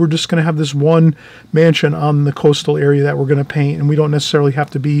 Maybe we're just going to have this one mansion on the coastal area that we're going to paint, and we don't necessarily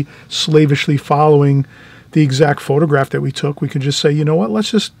have to be slavishly following the exact photograph that we took. We could just say, you know what,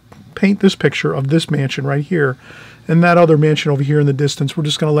 let's just paint this picture of this mansion right here and that other mansion over here in the distance. We're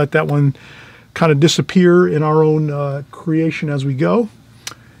just going to let that one kind of disappear in our own creation as we go.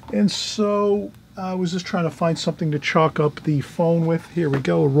 And so I was just trying to find something to chalk up the phone with. Here we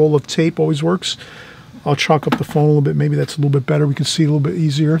go. A roll of tape always works. I'll chalk up the phone a little bit. Maybe that's a little bit better. We can see a little bit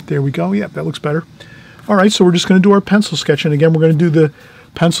easier. There we go. Yep, that looks better. All right, so we're just going to do our pencil sketch. And again, we're going to do the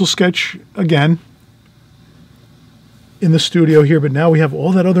pencil sketch again in the studio here. But now we have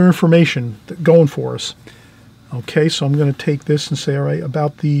all that other information going for us. Okay, so I'm going to take this and say, all right,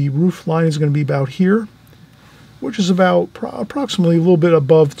 about the roof line is going to be about here, which is about approximately a little bit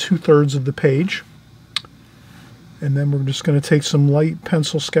above 2/3 of the page. And then we're just going to take some light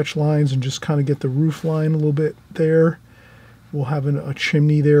pencil sketch lines and just kind of get the roof line a little bit there. We'll have a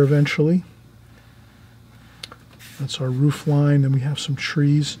chimney there eventually. That's our roof line. Then we have some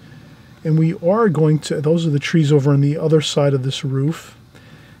trees. And we are going to, those are the trees over on the other side of this roof.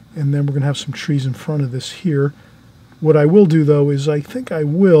 And then we're going to have some trees in front of this here. What I will do, though, is I think I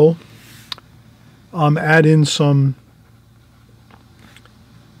will add in some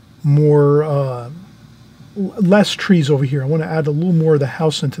more, less trees over here. I want to add a little more of the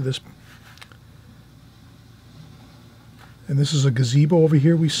house into this. And this is a gazebo over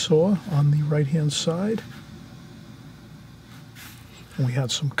here we saw on the right-hand side. And we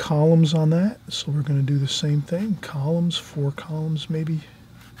had some columns on that, so we're going to do the same thing. Columns, 4 columns maybe.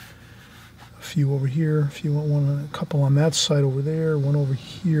 A few over here, a couple on that side over there, one over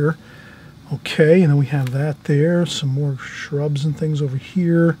here. Okay, and then we have that there. Some more shrubs and things over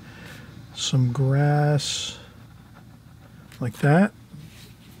here. Some grass, like that.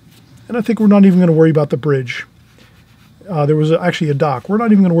 And I think we're not even going to worry about the bridge. There was actually a dock. We're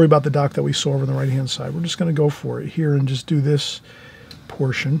not even going to worry about the dock that we saw over on the right-hand side. We're just going to go for it here and just do this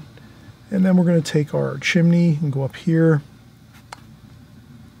portion. And then we're going to take our chimney and go up here.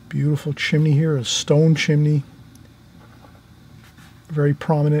 Beautiful chimney here, a stone chimney. Very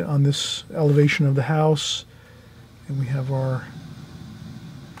prominent on this elevation of the house. And we have our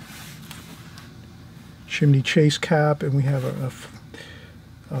chimney chase cap, and we have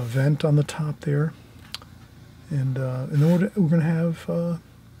a vent on the top there. And then we're going to have the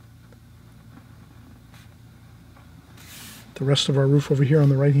rest of our roof over here on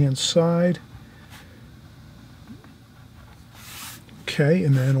the right-hand side. Okay,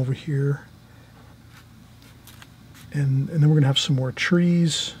 and then over here. And then we're going to have some more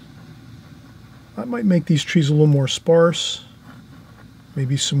trees. I might make these trees a little more sparse.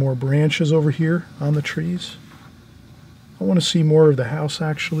 Maybe some more branches over here on the trees. I want to see more of the house,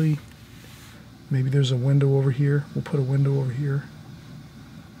 actually. Maybe there's a window over here. We'll put a window over here.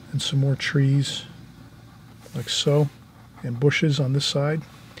 And some more trees, like so. And bushes on this side.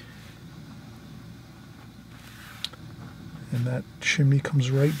 And that chimney comes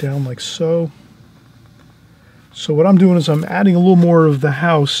right down like so. So what I'm doing is I'm adding a little more of the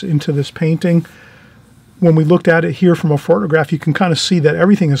house into this painting. When we looked at it here from a photograph, you can kind of see that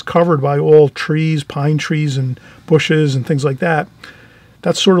everything is covered by all trees, pine trees and bushes and things like that.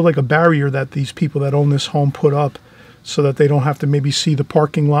 That's sort of like a barrier that these people that own this home put up so that they don't have to maybe see the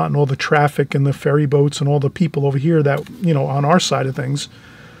parking lot and all the traffic and the ferry boats and all the people over here that, you know, on our side of things.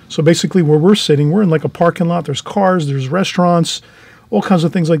 So basically where we're sitting, we're in like a parking lot. There's cars, there's restaurants, all kinds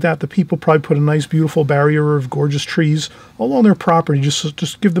of things like that. The people probably put a nice, beautiful barrier of gorgeous trees along their property,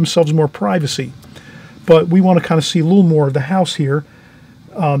 just give themselves more privacy. But we want to kind of see a little more of the house here.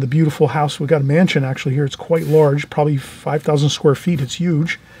 The beautiful house. We've got a mansion actually here. It's quite large, probably 5,000 square feet. It's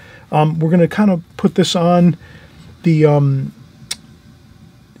huge. We're going to kind of put this on the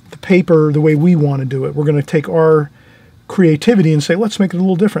paper the way we want to do it. We're going to take our creativity and say, let's make it a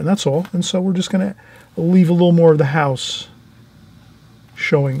little different. That's all. And so we're just going to leave a little more of the house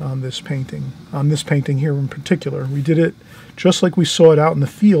showing on this painting. On this painting here in particular. We did it just like we saw it out in the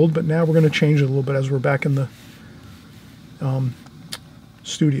field, but now we're going to change it a little bit as we're back in the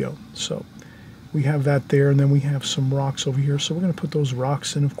studio. So we have that there, and then we have some rocks over here. So we're going to put those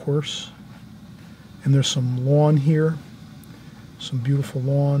rocks in, of course. And there's some lawn here, some beautiful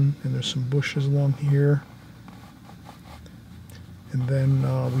lawn, and there's some bushes along here. And then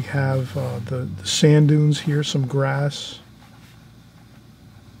we have the sand dunes here, some grass.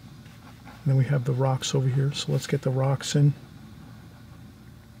 And then we have the rocks over here. So let's get the rocks in.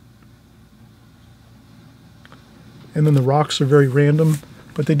 And then the rocks are very random,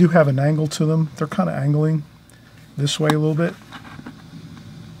 but they do have an angle to them. They're kind of angling this way a little bit.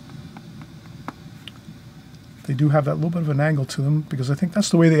 They do have that little bit of an angle to them because I think that's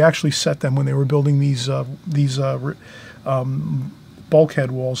the way they actually set them when they were building these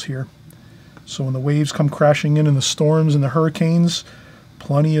bulkhead walls here. So when the waves come crashing in and the storms and the hurricanes,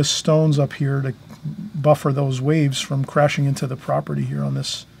 plenty of stones up here to buffer those waves from crashing into the property here on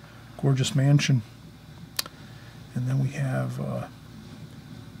this gorgeous mansion. And then we have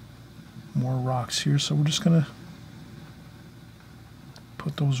more rocks here. So we're just going to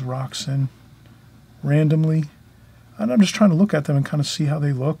put those rocks in randomly. And I'm just trying to look at them and kind of see how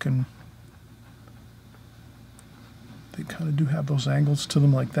they look. And they kind of do have those angles to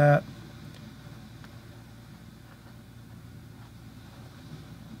them like that.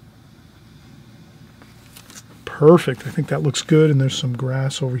 Perfect. I think that looks good. And there's some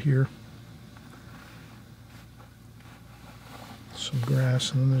grass over here. Some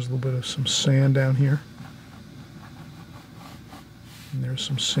grass, and then there's a little bit of some sand down here. And there's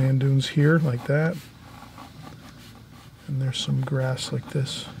some sand dunes here like that. And there's some grass like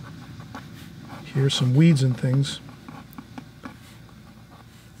this. Here's some weeds and things.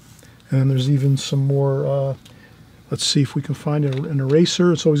 And then there's even some more, let's see if we can find an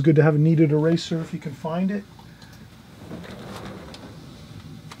eraser. It's always good to have a kneaded eraser if you can find it.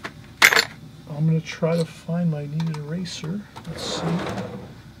 I'm going to try to find my kneaded eraser. Let's see.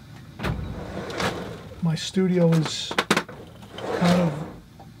 My studio is kind of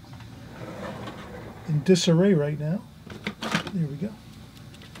in disarray right now. There we go.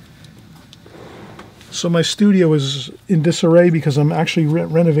 So my studio is in disarray because I'm actually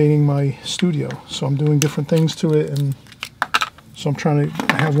renovating my studio. So I'm doing different things to it, and so I'm trying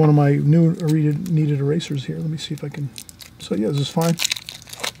to have one of my new kneaded erasers here. Let me see if I can. So yeah, this is fine.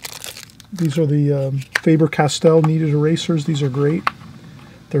 These are the Faber-Castell kneaded erasers. These are great.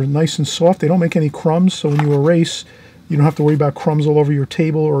 They're nice and soft. They don't make any crumbs, so when you erase, you don't have to worry about crumbs all over your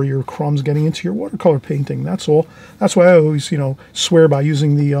table or your crumbs getting into your watercolor painting. That's all. That's why I always, you know, swear by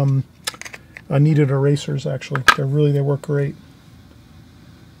using the kneaded erasers. Actually, they work great.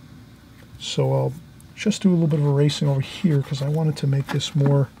 So I'll just do a little bit of erasing over here because I wanted to make this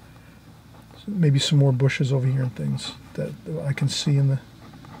more, maybe some more bushes over here and things that I can see in the.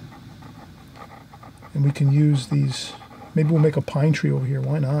 And we can use these. Maybe we'll make a pine tree over here.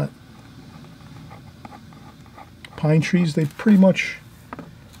 Why not? Pine trees, they pretty much,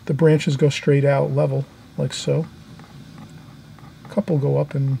 the branches go straight out level, like so. A couple go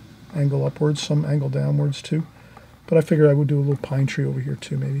up and angle upwards, some angle downwards too. But I figured I would do a little pine tree over here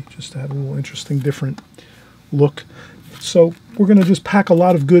too, maybe, just to have a little interesting, different look. So we're going to just pack a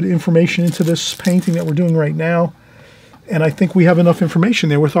lot of good information into this painting that we're doing right now. And I think we have enough information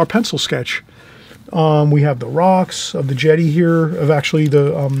there with our pencil sketch. We have the rocks of the jetty here, of actually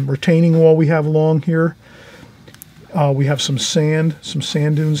the retaining wall we have along here. We have some sand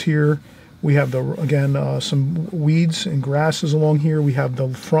dunes here. We have, again, some weeds and grasses along here. We have the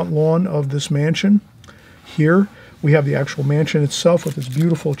front lawn of this mansion here. We have the actual mansion itself with its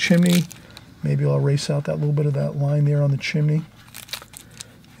beautiful chimney. Maybe I'll erase out that little bit of that line there on the chimney.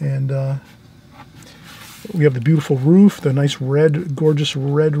 And we have the beautiful roof, the nice red, gorgeous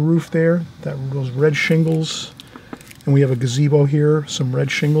red roof there, those red shingles. And we have a gazebo here, some red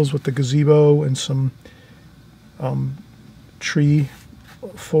shingles with the gazebo and some tree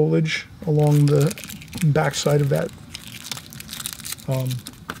foliage along the backside of that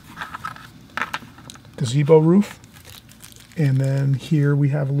gazebo roof. And then here we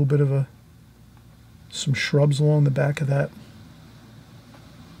have a little bit of some shrubs along the back of that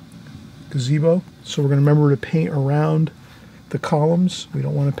gazebo. So we're going to remember to paint around the columns. We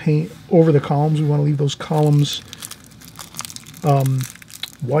don't want to paint over the columns. We want to leave those columns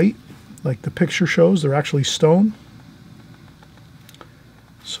white, like the picture shows. They're actually stone.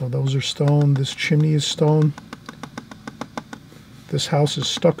 So those are stone. This chimney is stone. This house is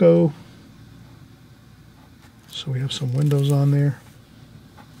stucco. So we have some windows on there.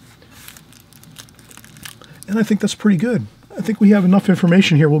 And I think that's pretty good. I think we have enough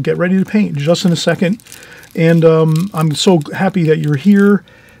information here. We'll get ready to paint just in a second. And I'm so happy that you're here.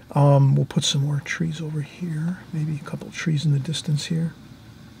 We'll put some more trees over here. Maybe a couple trees in the distance here.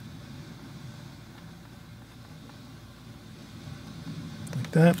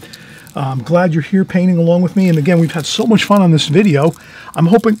 Like that. I'm glad you're here painting along with me. And again, we've had so much fun on this video. I'm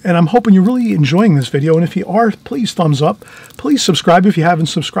hoping you're really enjoying this video. And if you are, please thumbs up. Please subscribe if you haven't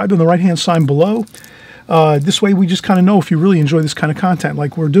subscribed on the right-hand side below. This way we just kind of know if you really enjoy this kind of content.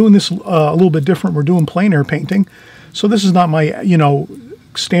 Like, we're doing this a little bit different. We're doing plein air painting. So this is not my,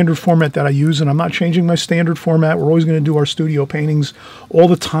 standard format that I use, and I'm not changing my standard format. We're always going to do our studio paintings all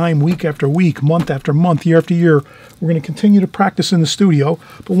the time, week after week, month after month, year after year. We're going to continue to practice in the studio,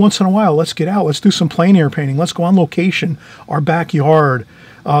 but once in a while, let's get out. Let's do some plein air painting. Let's go on location, our backyard,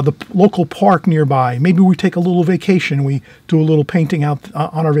 the local park nearby. Maybe we take a little vacation. We do a little painting out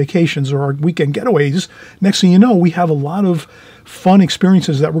on our vacations or our weekend getaways. Next thing you know, we have a lot of fun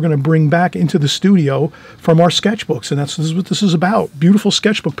experiences that we're going to bring back into the studio from our sketchbooks. And this is what this is about. Beautiful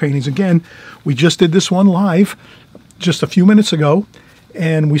sketchbook paintings. Again, we just did this one live just a few minutes ago,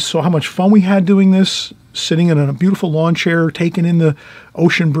 and we saw how much fun we had doing this, sitting in a beautiful lawn chair, taking in the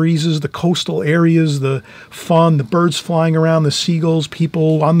ocean breezes, the coastal areas, the fun, the birds flying around, the seagulls,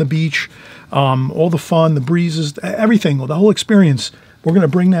 people on the beach, all the fun, the breezes, everything, the whole experience. We're going to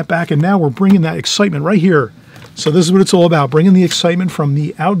bring that back, and now we're bringing that excitement right here. So this is what it's all about, bringing the excitement from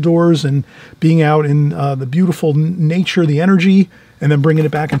the outdoors and being out in the beautiful nature, the energy, and then bringing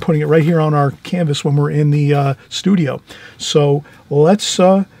it back and putting it right here on our canvas when we're in the studio. So let's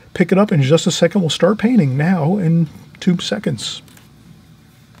pick it up in just a second. We'll start painting now in 2 seconds.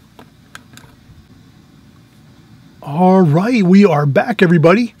 All right, we are back,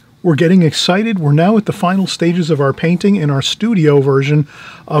 everybody. We're getting excited. We're now at the final stages of our painting in our studio version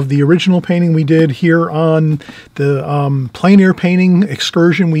of the original painting we did here on the plein air painting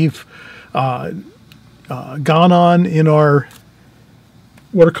excursion we've gone on in our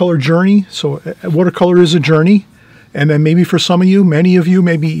watercolor journey. So watercolor is a journey. And then maybe for some of you, many of you,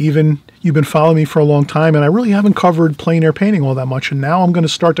 maybe even you've been following me for a long time, and I really haven't covered plein air painting all that much. And now I'm going to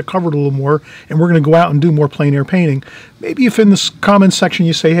start to cover it a little more, and we're going to go out and do more plein air painting. Maybe if in this comment section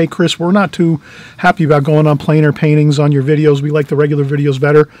you say, hey, Chris, we're not too happy about going on plein air paintings on your videos. We like the regular videos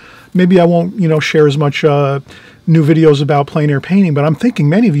better. Maybe I won't, share as much new videos about plein air painting, but I'm thinking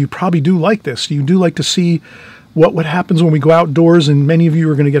many of you probably do like this. You do like to see what happens when we go outdoors, and many of you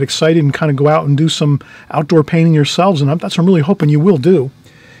are going to get excited and kind of go out and do some outdoor painting yourselves, and that's what I'm really hoping you will do.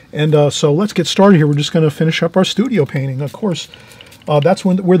 And so let's get started here. We're just going to finish up our studio painting. Of course, that's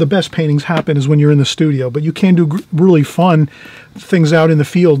where the best paintings happen, is when you're in the studio, but you can do really fun things out in the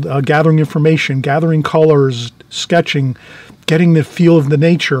field, gathering information, gathering colors, sketching, getting the feel of the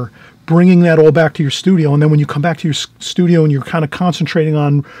nature, bringing that all back to your studio. And then when you come back to your studio and you're kind of concentrating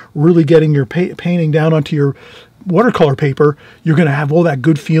on really getting your painting down onto your watercolor paper, you're going to have all that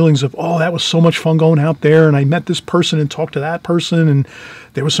good feelings of, oh, that was so much fun going out there, and I met this person and talked to that person, and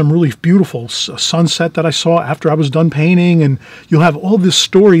there was some really beautiful sunset that I saw after I was done painting. And you'll have all this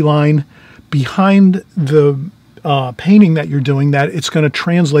storyline behind the painting that you're doing, that it's going to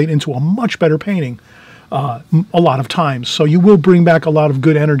translate into a much better painting a lot of times. So you will bring back a lot of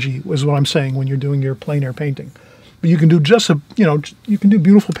good energy, is what I'm saying, when you're doing your plein air painting. But you can do you can do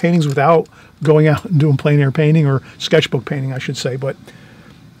beautiful paintings without going out and doing plein air painting, or sketchbook painting, I should say. But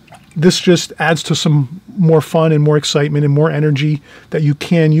this just adds to some more fun and more excitement and more energy that you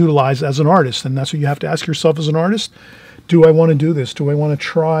can utilize as an artist. And that's what you have to ask yourself as an artist. Do I want to do this? Do I want to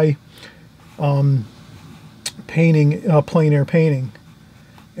try painting, plein air painting?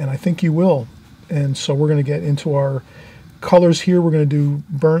 And I think you will. And so we're going to get into our colors here. We're going to do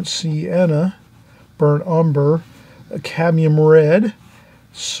burnt sienna, burnt umber, cadmium red,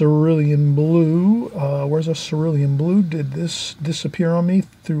 cerulean blue. Where's a cerulean blue? Did this disappear on me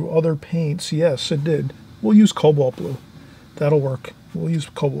through other paints? Yes, it did. We'll use cobalt blue. That'll work. We'll use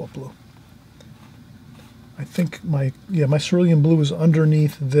cobalt blue. I think my cerulean blue is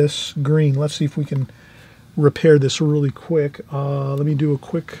underneath this green. Let's see if we can repair this really quick. Let me do a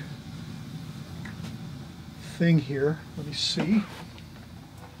quick thing here. Let me see.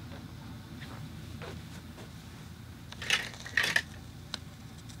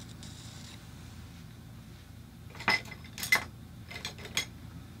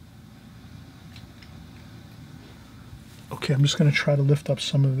 Okay, I'm just going to try to lift up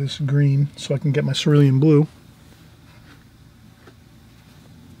some of this green so I can get my cerulean blue.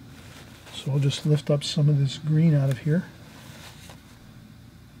 So I'll just lift up some of this green out of here.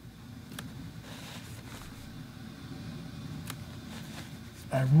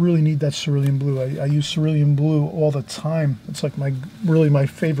 I really need that cerulean blue. I use cerulean blue all the time. It's like really my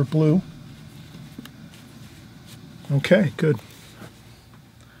favorite blue. Okay, good.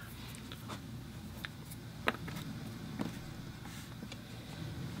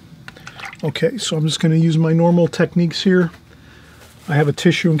 Okay, so I'm just going to use my normal techniques here. I have a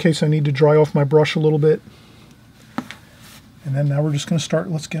tissue in case I need to dry off my brush a little bit. And then now we're just going to start.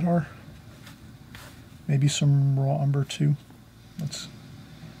 Let's get maybe some raw umber too.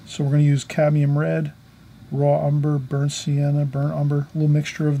 So we're going to use cadmium red, raw umber, burnt sienna, burnt umber, a little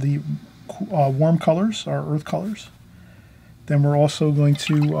mixture of the warm colors, our earth colors. Then we're also going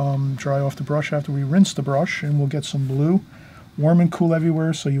to dry off the brush after we rinse the brush, and we'll get some blue. Warm and cool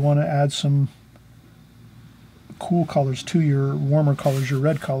everywhere, so you want to add some cool colors to your warmer colors, your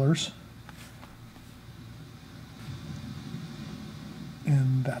red colors.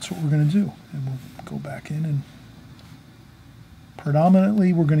 And that's what we're going to do. And we'll go back in, and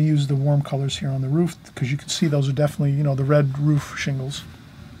predominantly we're going to use the warm colors here on the roof, because you can see those are definitely, you know, the red roof shingles.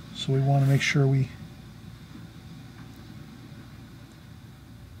 So we want to make sure we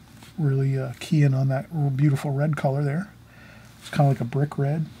really key in on that beautiful red color there. It's kind of like a brick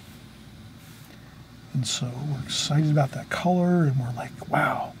red. And so we're excited about that color, and we're like,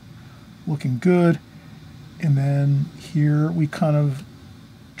 wow, looking good. And then here we kind of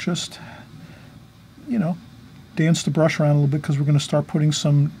just, you know, dance the brush around a little bit, because we're going to start putting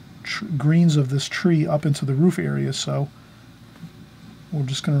some greens of this tree up into the roof area. So we're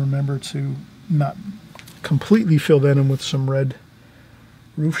just going to remember to not completely fill that in with some red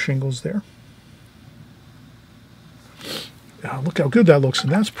roof shingles there. Look how good that looks,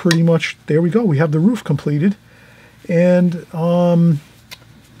 and that's pretty much, there we go, we have the roof completed. And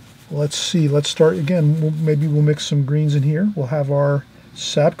let's see, let's start again. Maybe we'll mix some greens in here. We'll have our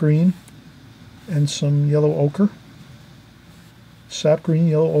sap green and some yellow ochre. Sap green,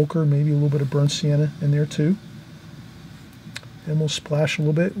 yellow ochre, maybe a little bit of burnt sienna in there too. And we'll splash a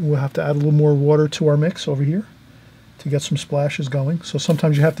little bit. We'll have to add a little more water to our mix over here to get some splashes going. So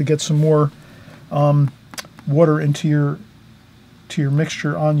sometimes you have to get some more water into your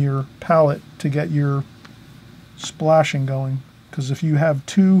mixture on your palette to get your splashing going, because if you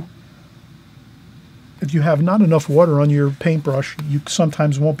have not enough water on your paintbrush, you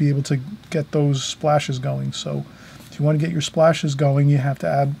sometimes won't be able to get those splashes going. So if you want to get your splashes going, you have to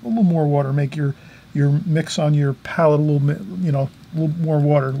add a little more water, make your mix on your palette a little bit, you know, a little more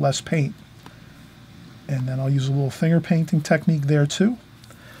water, less paint. And then I'll use a little finger painting technique there too.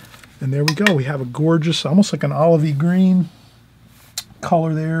 And there we go. We have a gorgeous, almost like an olivey green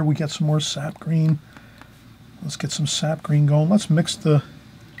color there. We get some more sap green. Let's get some sap green going. Let's mix the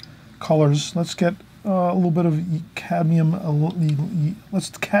colors. Let's get a little bit of cadmium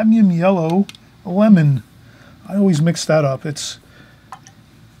yellow lemon. I always mix that up. It's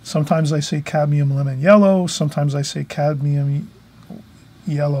sometimes I say cadmium lemon yellow, sometimes I say cadmium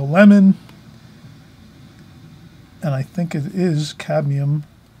yellow lemon, and I think it is cadmium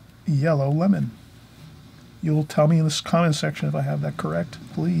yellow lemon. You'll tell me in this comment section if I have that correct,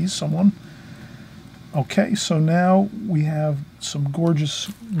 please, someone. Okay, so now we have some gorgeous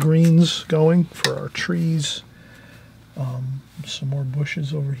greens going for our trees. Some more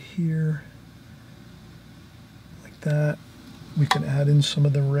bushes over here, like that. We can add in some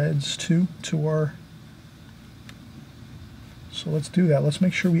of the reds too to our... So let's do that. Let's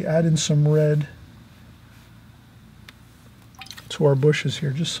make sure we add in some red to our bushes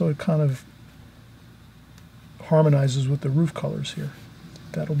here, just so it kind of harmonizes with the roof colors here.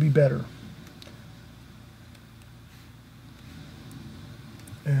 That'll be better.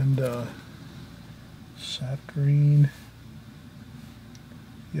 And sap green,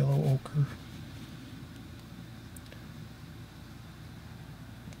 yellow ochre.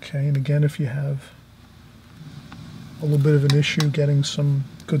 Okay, and again, if you have a little bit of an issue getting some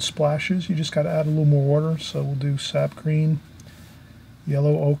good splashes, you just got to add a little more water. So we'll do sap green,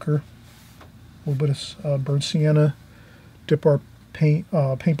 yellow ochre, a little bit of burnt sienna, dip our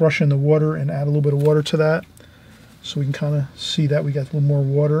paintbrush in the water and add a little bit of water to that, so we can kind of see that we got a little more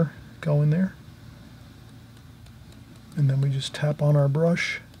water going there. And then we just tap on our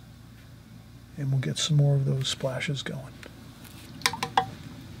brush and we'll get some more of those splashes going.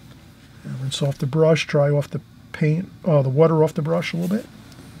 And rinse off the brush, dry off the paint, the water off the brush a little bit.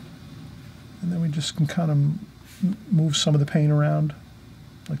 And then we just can kind of move some of the paint around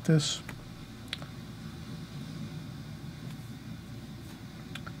like this.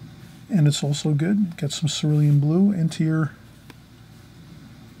 And it's also good, get some cerulean blue into your,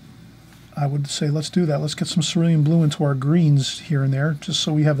 I would say let's do that. Let's get some cerulean blue into our greens here and there, just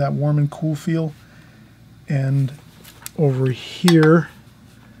so we have that warm and cool feel. And over here,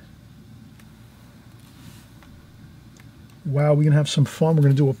 wow, we're going to have some fun. We're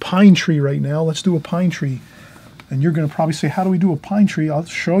going to do a pine tree right now. Let's do a pine tree. And you're going to probably say, how do we do a pine tree? I'll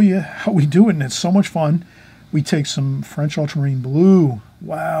show you how we do it, and it's so much fun. We take some French ultramarine blue.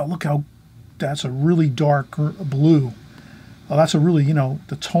 Wow, look how, that's a really dark blue. Well, that's a really, you know,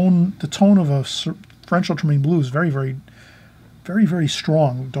 the tone of a French ultramarine blue is very, very, very, very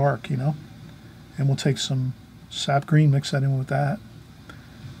strong, dark, you know. And we'll take some sap green, mix that in with that.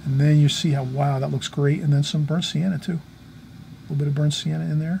 And then you see how, wow, that looks great. And then some burnt sienna too. A little bit of burnt sienna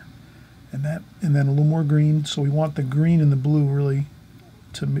in there. And then a little more green. So we want the green and the blue really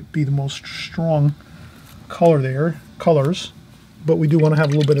to be the most strong colors. But we do want to have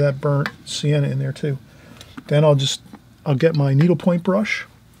a little bit of that burnt sienna in there too. Then I'll get my needlepoint brush,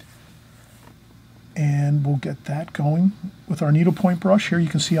 and we'll get that going with our needlepoint brush. Here you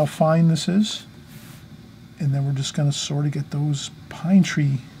can see how fine this is. And then we're just going to sort of get those pine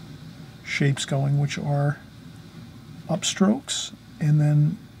tree shapes going, which are upstrokes. And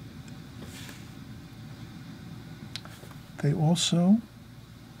then they also,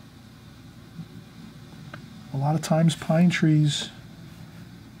 a lot of times pine trees,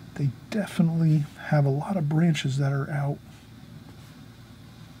 they definitely have a lot of branches that are out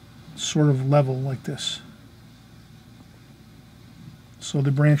sort of level like this. So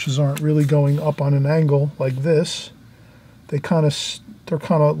the branches aren't really going up on an angle like this. They're kind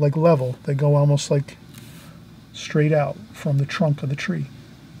of like level. They go almost like straight out from the trunk of the tree.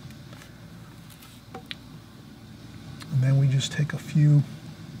 And then we just take a few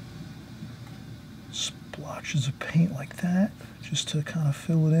splotches of paint like that, just to kind of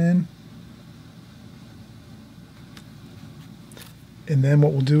fill it in. And then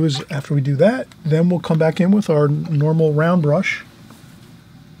what we'll do is, after we do that, then we'll come back in with our normal round brush,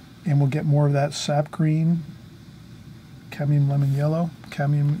 and we'll get more of that sap green, cadmium lemon yellow,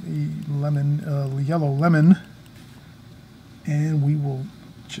 yellow lemon, and we will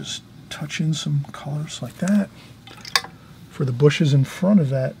just touch in some colors like that for the bushes in front of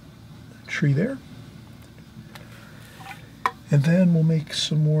that tree there. And then we'll make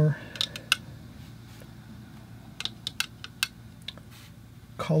some more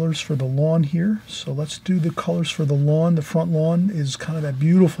colors for the lawn here. So let's do the colors for the lawn. The front lawn is kind of that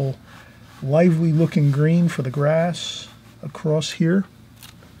beautiful, lively looking green for the grass across here.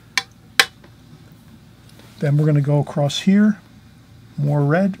 Then we're going to go across here, more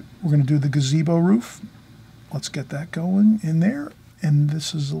red. We're going to do the gazebo roof. Let's get that going in there. And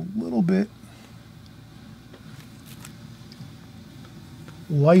this is a little bit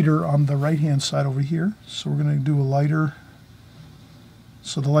lighter on the right hand side over here. So we're going to do a lighter.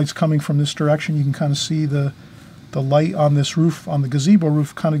 So the light's coming from this direction. You can kind of see the light on this roof, on the gazebo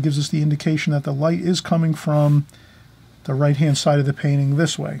roof, kind of gives us the indication that the light is coming from the right hand side of the painting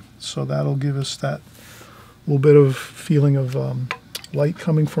this way. So that'll give us that little bit of feeling of light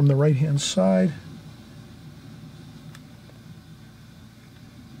coming from the right hand side.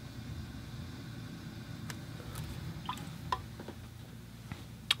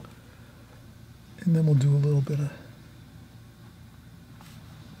 And then we'll do a little bit of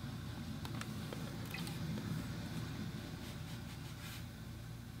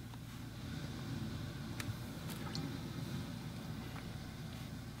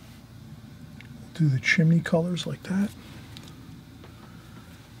do the chimney colors like that.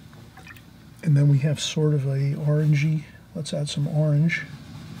 And then we have sort of a orangey, let's add some orange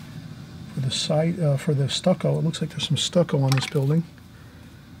for the side, for the stucco. It looks like there's some stucco on this building.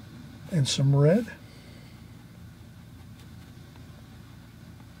 And some red.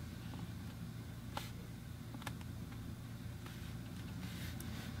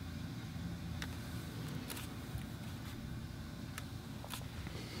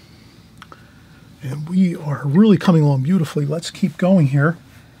 And we are really coming along beautifully. Let's keep going here.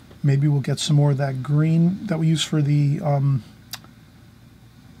 Maybe we'll get some more of that green that we use for the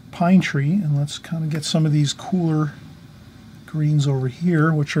pine tree. And let's kind of get some of these cooler greens over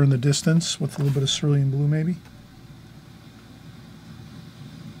here, which are in the distance, with a little bit of cerulean blue maybe.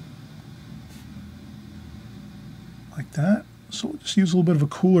 like that. So we'll just use a little bit of a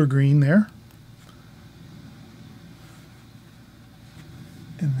cooler green there.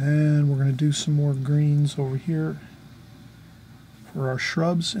 And then we're going to do some more greens over here for our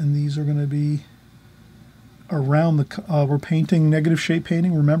shrubs, and these are going to be around the, we're painting negative shape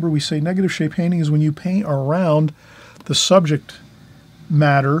painting. Remember, we say negative shape painting is when you paint around the subject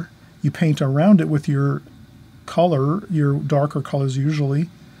matter, you paint around it with your color, your darker colors usually,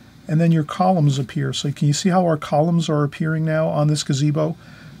 and then your columns appear. So can you see how our columns are appearing now on this gazebo?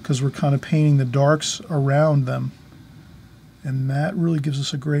 Because we're kind of painting the darks around them. And that really gives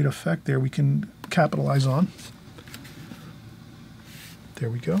us a great effect there we can capitalize on. There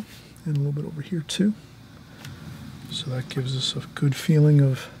we go. And a little bit over here too. So that gives us a good feeling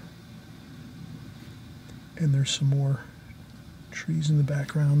of, and there's some more trees in the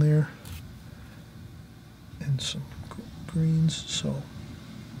background there. And some greens, so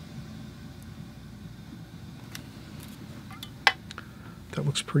that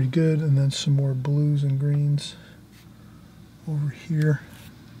looks pretty good. And then some more blues and greens over here.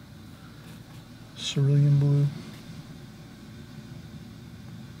 Cerulean blue.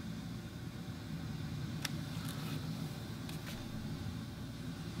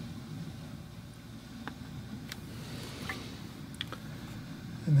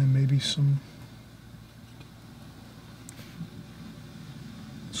 And then maybe some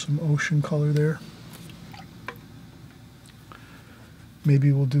ocean color there.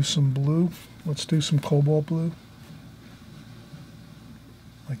 Maybe we'll do some blue. Let's do some cobalt blue.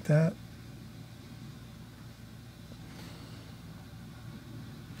 Like that.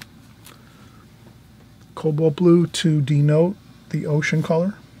 Cobalt blue to denote the ocean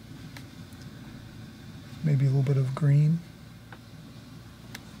color. Maybe a little bit of green.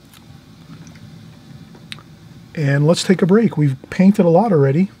 And let's take a break. We've painted a lot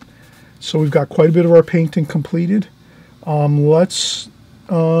already, so we've got quite a bit of our painting completed. Let's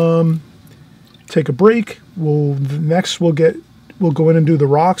take a break. Next we'll go in and do the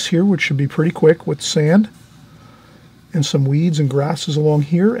rocks here, which should be pretty quick with sand and some weeds and grasses along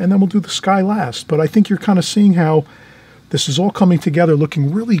here, and then we'll do the sky last. But I think you're kind of seeing how this is all coming together,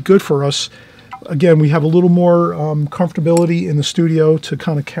 looking really good for us. Again, we have a little more comfortability in the studio to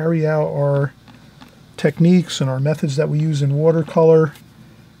kind of carry out our techniques and our methods that we use in watercolor,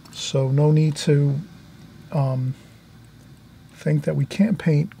 so no need to think that we can't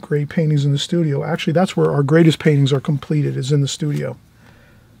paint great paintings in the studio. Actually, that's where our greatest paintings are completed, is in the studio.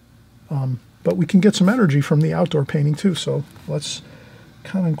 But we can get some energy from the outdoor painting too, so let's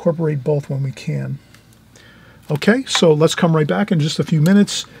kind of incorporate both when we can. Okay, so let's come right back in just a few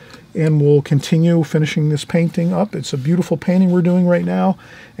minutes and we'll continue finishing this painting up. It's a beautiful painting we're doing right now,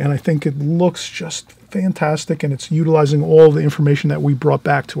 and I think it looks just fantastic, and it's utilizing all the information that we brought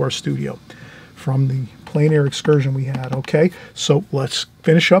back to our studio from the plein air excursion we had. Okay, so let's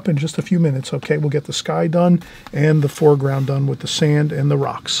finish up in just a few minutes. Okay, we'll get the sky done and the foreground done with the sand and the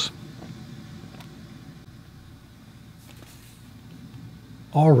rocks.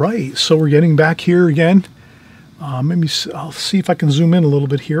 All right, so we're getting back here again. Maybe I'll see if I can zoom in a little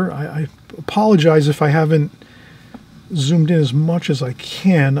bit here. I apologize if I haven't zoomed in as much as I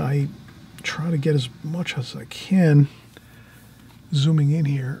can. I try to get as much as I can zooming in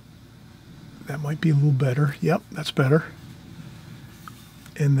here. That might be a little better. Yep, that's better.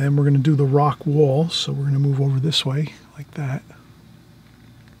 And then we're going to do the rock wall, so we're going to move over this way like that.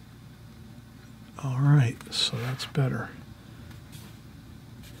 All right, so that's better.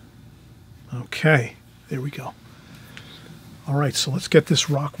 Okay, there we go. All right, so let's get this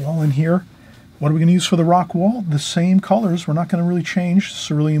rock wall in here. What are we going to use for the rock wall? The same colors. We're not going to really change.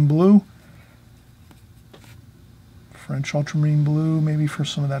 Cerulean blue, French ultramarine blue, maybe for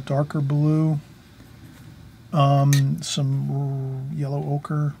some of that darker blue, some yellow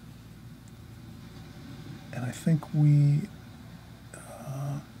ochre, and I think we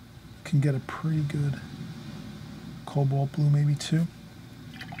can get a pretty good cobalt blue maybe too,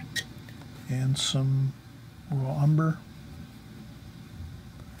 and some raw umber.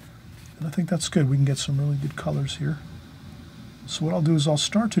 And I think that's good. We can get some really good colors here. So what I'll do is I'll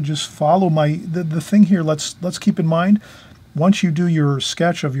start to just follow the thing here. Let's keep in mind, once you do your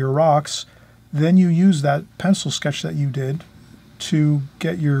sketch of your rocks, then you use that pencil sketch that you did to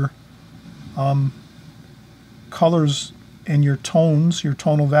get your colors and your tones, your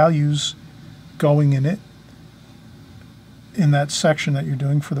tonal values going in it, in that section that you're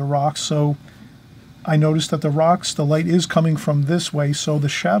doing for the rocks. So I noticed that the rocks, the light is coming from this way, so the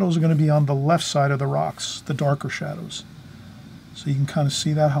shadows are going to be on the left side of the rocks, the darker shadows. So you can kind of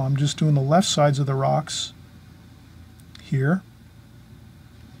see that, how I'm just doing the left sides of the rocks here.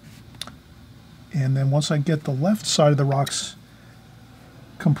 And then once I get the left side of the rocks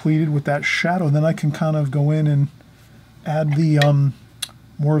completed with that shadow, then I can kind of go in and add the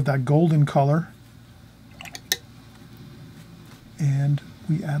more of that golden color. And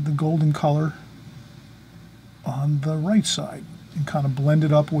we add the golden color on the right side and kind of blend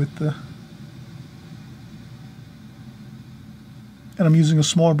it up with the... And I'm using a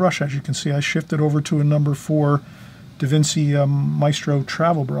smaller brush, as you can see. I shifted over to a number 4 Da Vinci Maestro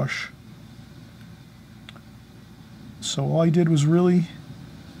travel brush. So all I did was really,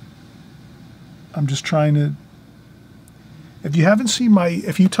 I'm just trying to, if you haven't seen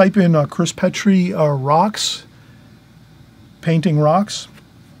if you type in Chris Petri rocks, painting rocks,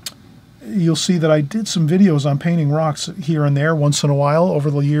 you'll see that I did some videos on painting rocks here and there once in a while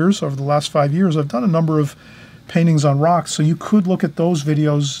over the years. Over the last 5 years, I've done a number of paintings on rocks, so you could look at those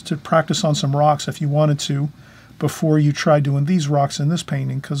videos to practice on some rocks if you wanted to before you try doing these rocks in this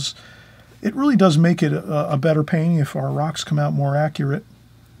painting, because it really does make it a better painting if our rocks come out more accurate.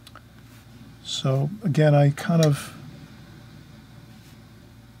 So again, I kind of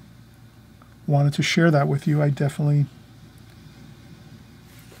wanted to share that with you. I definitely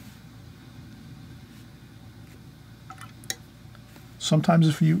sometimes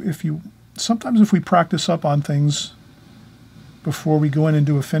if we practice up on things before we go in and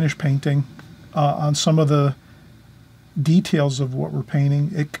do a finished painting on some of the details of what we're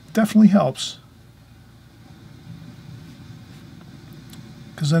painting, it definitely helps.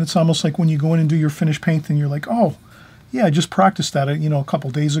 Because then it's almost like when you go in and do your finished painting, you're like, oh, yeah, I just practiced that, a couple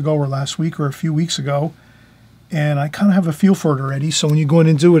days ago or last week or a few weeks ago, and I kind of have a feel for it already. So when you go in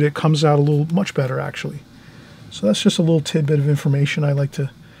and do it, it comes out a little much better, actually. So that's just a little tidbit of information I like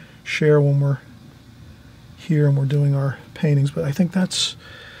to share when we're here and we're doing our paintings. But I think those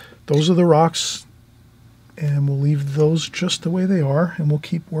are the rocks, and we'll leave those just the way they are, and we'll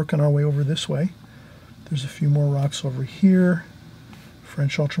keep working our way over this way. There's a few more rocks over here.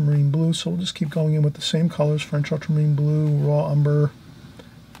 French ultramarine blue, so we'll just keep going in with the same colors, French ultramarine blue, raw umber,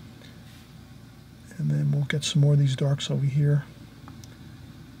 and then we'll get some more of these darks over here.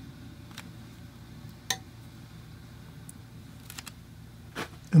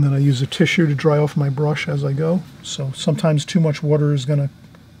 And then I use a tissue to dry off my brush as I go. So sometimes too much water is going to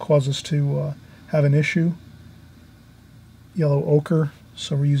cause us to have an issue. Yellow ochre,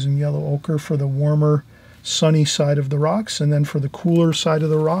 so we're using yellow ochre for the warmer, sunny side of the rocks, and then for the cooler side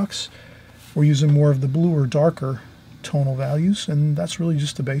of the rocks, we're using more of the blue or darker tonal values, and that's really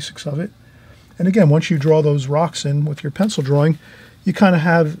just the basics of it. And again, once you draw those rocks in with your pencil drawing, you kind of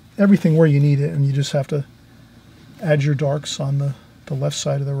have everything where you need it, and you just have to add your darks on the left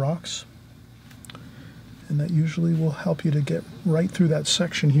side of the rocks. And that usually will help you to get right through that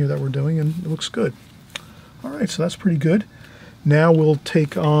section here that we're doing, and it looks good. All right, so that's pretty good. Now we'll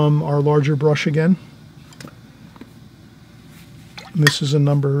take our larger brush again. And this is a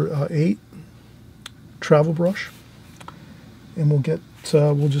number 8 travel brush, and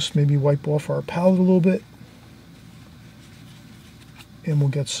we'll just maybe wipe off our palette a little bit, and we'll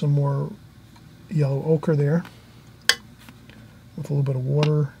get some more yellow ochre there with a little bit of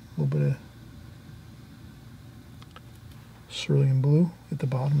water, a little bit of cerulean blue at the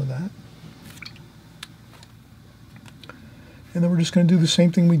bottom of that. And then we're just going to do the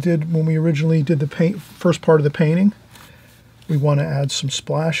same thing we did when we originally did the first part of the painting. We want to add some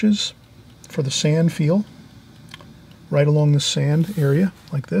splashes for the sand feel right along the sand area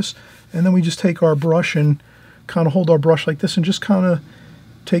like this. And then we just take our brush and kind of hold our brush like this and just kind of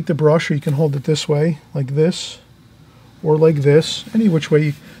take the brush, or you can hold it this way like this or like this, any which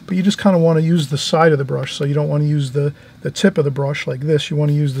way, but you just kind of want to use the side of the brush. So you don't want to use the tip of the brush like this. You want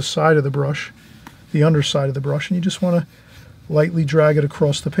to use the side of the brush, the underside of the brush, and you just want to lightly drag it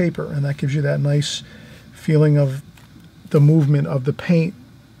across the paper, and that gives you that nice feeling of the movement of the paint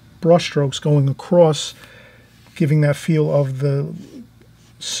brush strokes going across, giving that feel of the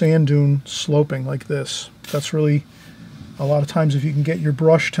sand dune sloping like this. That's really, a lot of times, if you can get your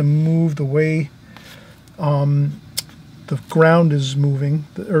brush to move the way the ground is moving,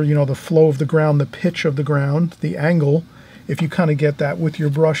 or the flow of the ground, the pitch of the ground, the angle, if you kind of get that with your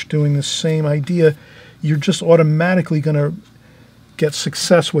brush doing the same idea, you're just automatically going to get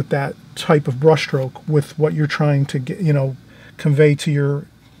success with that type of brushstroke with what you're trying to get, convey to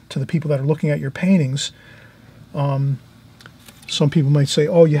the people that are looking at your paintings. Some people might say,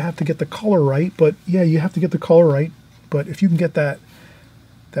 oh, you have to get the color right, but yeah, you have to get the color right. But if you can get that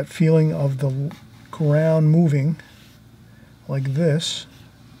feeling of the ground moving like this,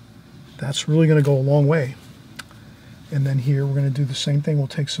 that's really going to go a long way. And then here we're going to do the same thing. We'll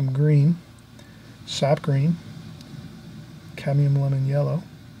take some green, sap green, cadmium lemon yellow,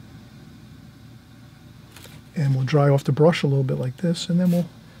 And we'll dry off the brush a little bit like this, and then we'll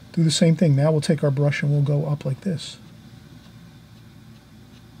do the same thing. Now we'll take our brush and we'll go up like this.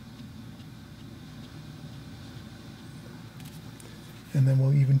 And then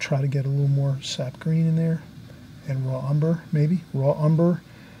we'll even try to get a little more sap green in there, and raw umber, maybe. Raw umber,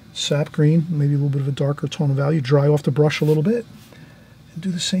 sap green, maybe a little bit of a darker tone of value. Dry off the brush a little bit, and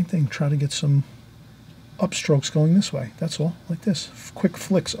do the same thing. Try to get some upstrokes going this way. That's all, like this. Quick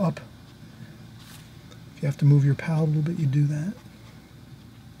flicks up. If you have to move your palette a little bit, you do that.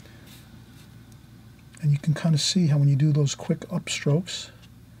 And you can kind of see how when you do those quick upstrokes,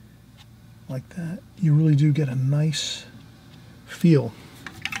 like that, you really do get a nice feel,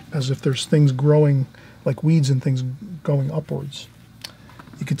 as if there's things growing, like weeds and things going upwards.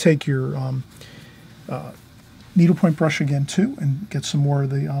 You could take your needlepoint brush again too, and get some more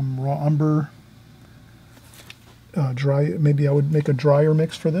of the raw umber. Dry. Maybe I would make a drier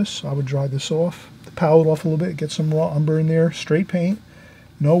mix for this. I would dry this off, the palette off a little bit, get some raw umber in there. Straight paint,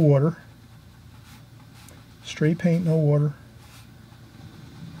 no water. Straight paint, no water.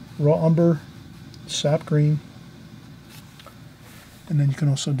 Raw umber, sap green. And then you can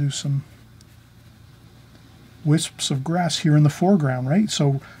also do some wisps of grass here in the foreground, right?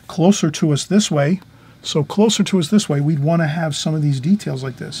 So closer to us this way, we'd want to have some of these details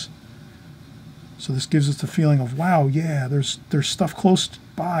like this. So this gives us the feeling of, wow, yeah, there's stuff close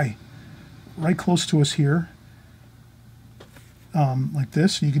by, right close to us here, like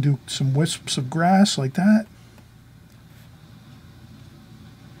this. You could do some wisps of grass like that.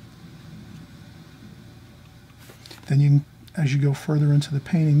 Then you can, as you go further into the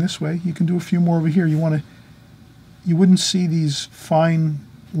painting this way, you can do a few more over here. You wouldn't see these fine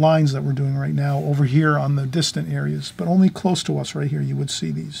lines that we're doing right now over here on the distant areas, but only close to us right here you would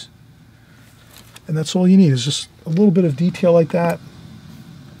see these. And that's all you need, is just a little bit of detail like that.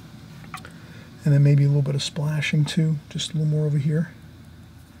 And then maybe a little bit of splashing too, just a little more over here.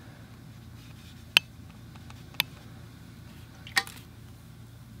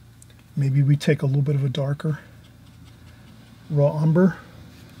 Maybe we take a little bit of a darker raw umber,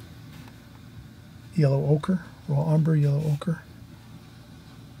 yellow ochre, raw umber, yellow ochre.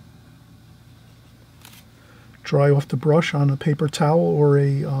 Dry off the brush on a paper towel or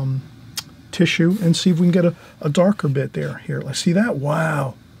a tissue and see if we can get a darker bit there. Here, let's see that.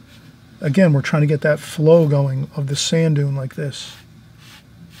 Wow. Again, we're trying to get that flow going of the sand dune like this.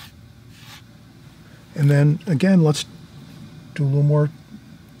 And then again, let's do a little more,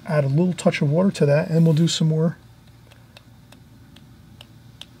 add a little touch of water to that, and we'll do some more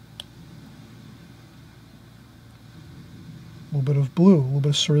a little bit of blue, a little bit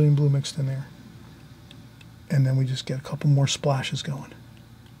of cerulean blue mixed in there. And then we just get a couple more splashes going.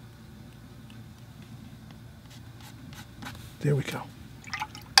 There we go.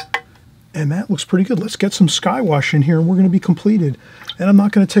 And that looks pretty good. Let's get some sky wash in here and we're going to be completed. And I'm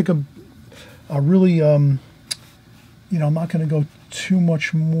not going to take a really, you know, I'm not going to go too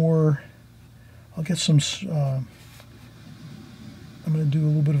much more. I'll get some, I'm going to do a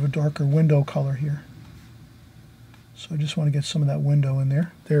little bit of a darker window color here. So I just want to get some of that window in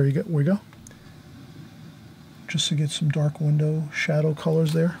there. There you go. We go. Just to get some dark window shadow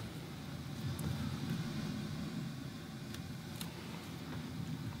colors there.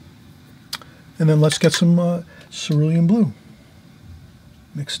 And then let's get some cerulean blue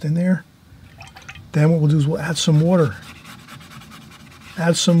mixed in there. Then what we'll do is we'll add some water.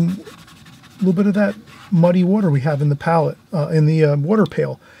 Add some, little bit of that muddy water we have in the palette, in the water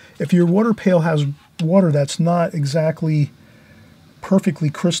pail. If your water pail has water that's not exactly perfectly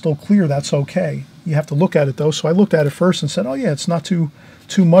crystal clear, that's okay. You have to look at it though. So I looked at it first and said, oh yeah, it's not too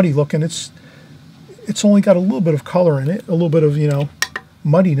muddy looking. It's only got a little bit of color in it, a little bit of, you know,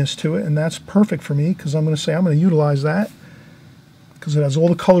 muddiness to it, and that's perfect for me because I'm going to say I'm going to utilize that because it has all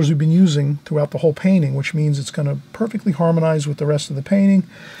the colors we've been using throughout the whole painting, which means it's going to perfectly harmonize with the rest of the painting.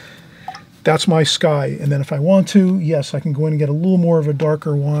 That's my sky. And then if I want to, yes, I can go in and get a little more of a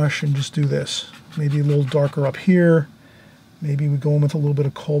darker wash and just do this. Maybe a little darker up here. Maybe we go in with a little bit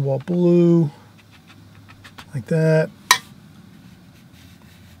of cobalt blue, like that.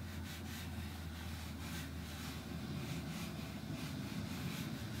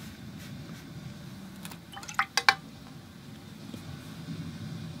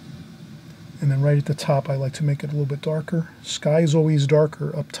 And then right at the top, I like to make it a little bit darker. Sky is always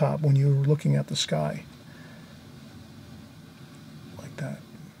darker up top when you're looking at the sky. Like that.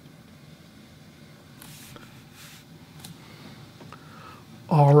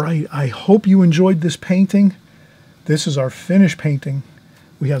 All right, I hope you enjoyed this painting. This is our finished painting.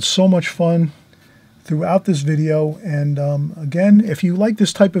 We had so much fun throughout this video. And again, if you like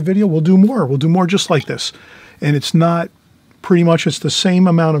this type of video, we'll do more. We'll do more just like this. and it's not pretty much, it's the same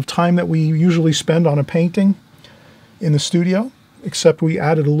amount of time that we usually spend on a painting in the studio, except we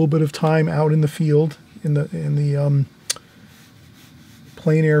added a little bit of time out in the field in the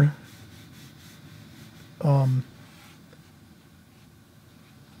plein air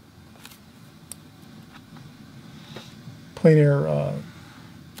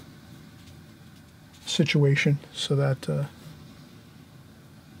situation, so that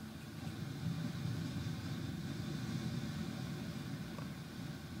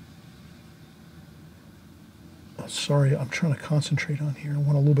sorry, I'm trying to concentrate on here. I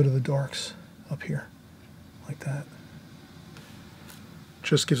want a little bit of the darks up here, like that.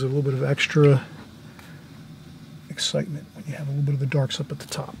 Just gives it a little bit of extra excitement when you have a little bit of the darks up at the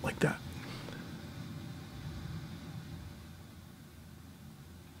top, like that.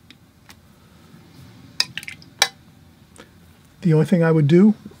 The only thing I would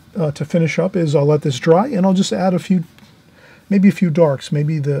do to finish up is I'll let this dry, and I'll just add maybe a few darks.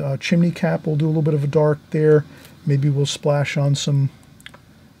 Maybe the chimney cap, we'll do a little bit of a dark there. Maybe we'll splash on some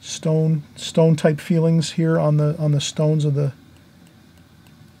stone type feelings here on the stones of the.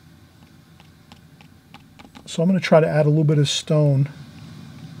 So I'm going to try to add a little bit of stone.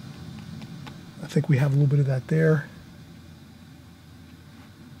 I think we have a little bit of that there.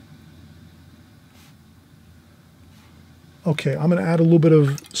 Okay, I'm going to add a little bit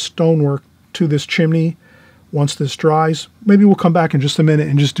of stonework to this chimney once this dries. Maybe we'll come back in just a minute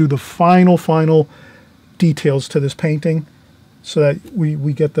and just do the final details to this painting, so that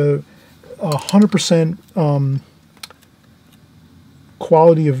we get the 100%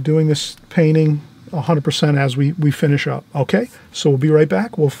 quality of doing this painting 100% as we finish up. Okay, so we'll be right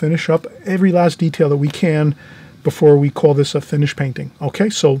back. We'll finish up every last detail that we can before we call this a finished painting. Okay,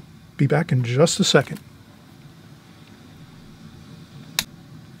 so be back in just a second.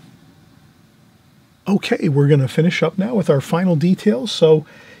 Okay, we're going to finish up now with our final details. So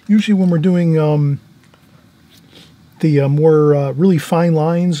usually when we're doing the more really fine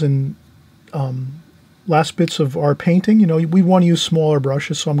lines and last bits of our painting, we want to use smaller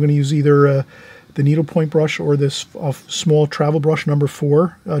brushes. So I'm going to use either the needlepoint brush or this small travel brush number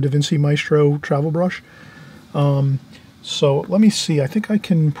 4, Da Vinci Maestro travel brush. So let me see. I think I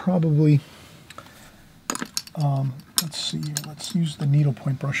can probably, let's see here. Let's use the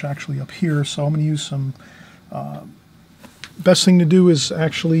needlepoint brush actually up here. So I'm going to use some, best thing to do is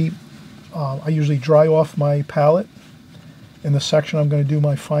actually, I usually dry off my palette in the section I'm going to do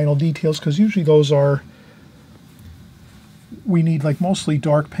my final details, because usually those are, we need like mostly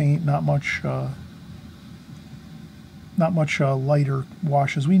dark paint, not much lighter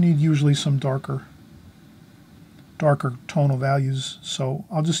washes. We need usually some darker tonal values. So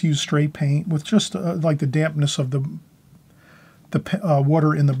I'll just use straight paint with just like the dampness of the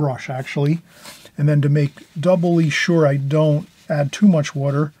water in the brush actually. And then to make doubly sure I don't add too much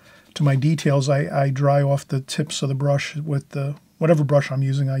water to my details, I dry off the tips of the brush with the whatever brush I'm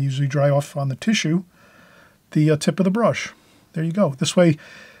using. I usually dry off on the tissue the tip of the brush. There you go. This way,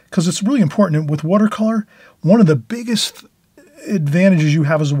 because it's really important with watercolor, one of the biggest advantages you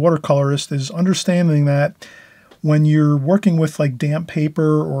have as a watercolorist is understanding that when you're working with like damp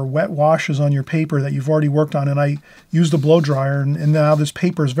paper or wet washes on your paper that you've already worked on, and I used a blow dryer, and now this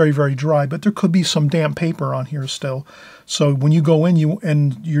paper is very, very dry, but there could be some damp paper on here still. So when you go in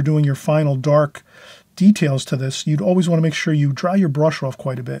you're doing your final dark details to this, you'd always want to make sure you dry your brush off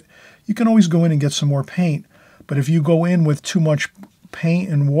quite a bit. You can always go in and get some more paint, but if you go in with too much paint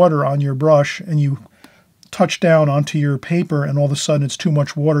and water on your brush and you touch down onto your paper and all of a sudden it's too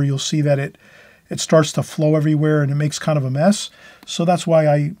much water, you'll see that it starts to flow everywhere and it makes kind of a mess. So that's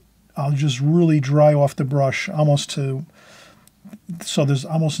why I'll just really dry off the brush so there's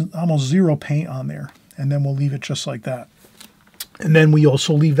almost zero paint on there, and then we'll leave it just like that. And then we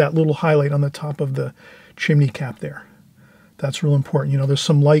also leave that little highlight on the top of the chimney cap there. That's real important. There's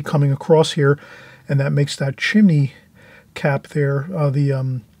some light coming across here, and that makes that chimney cap there,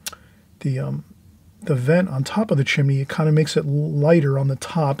 the vent on top of the chimney, it kind of makes it lighter on the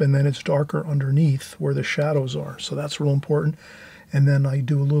top, and then it's darker underneath where the shadows are. So that's real important. And then I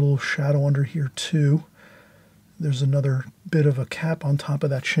do a little shadow under here too. There's another bit of a cap on top of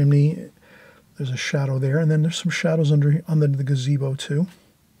that chimney. There's a shadow there, and then there's some shadows under the gazebo too.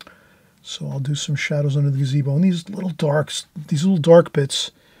 So I'll do some shadows under the gazebo. And these little dark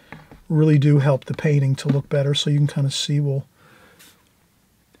bits really do help the painting to look better. So you can kind of see, we'll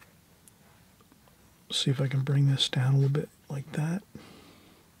see if I can bring this down a little bit like that.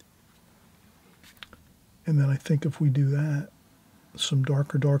 And then I think if we do that, some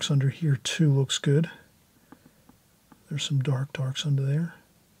darker darks under here too looks good. There's some darks under there.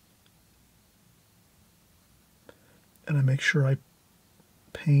 And I make sure I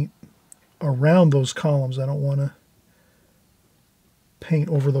paint around those columns. I don't want to paint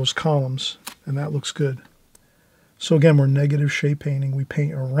over those columns, and that looks good. So again, we're negative shade painting. We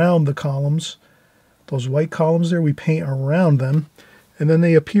paint around the columns. Those white columns there, we paint around them, and then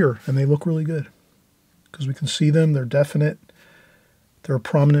they appear, and they look really good. Because we can see them, they're definite. They're a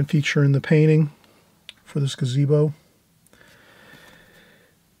prominent feature in the painting for this gazebo.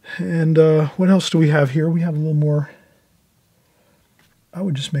 And what else do we have here? We have a little more. I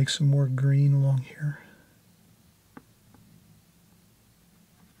would just make some more green along here.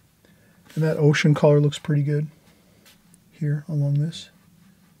 And that ocean color looks pretty good here along this.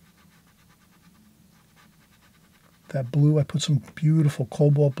 That blue, I put some beautiful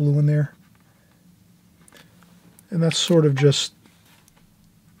cobalt blue in there. And that's sort of just,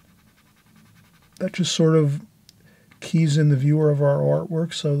 that just sort of keys in the viewer of our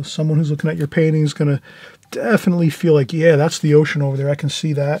artwork. So someone who's looking at your painting is going to definitely feel like, yeah, that's the ocean over there. I can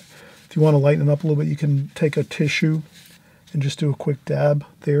see that. If you want to lighten it up a little bit, you can take a tissue and just do a quick dab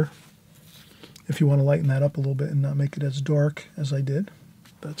there. If you want to lighten that up a little bit and not make it as dark as I did.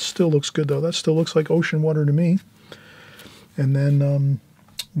 That still looks good though. That still looks like ocean water to me. And then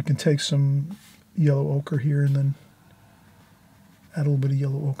we can take some yellow ochre here and then add a little bit of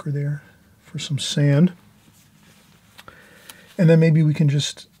yellow ochre there for some sand. And then maybe we can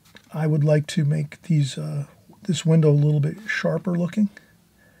just, I would like to make these this window a little bit sharper looking.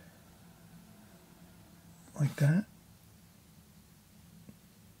 Like that.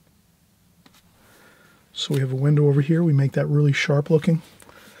 So we have a window over here. We make that really sharp looking.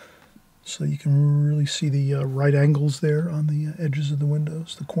 So you can really see the right angles there on the edges of the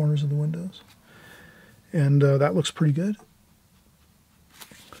windows, the corners of the windows. And that looks pretty good.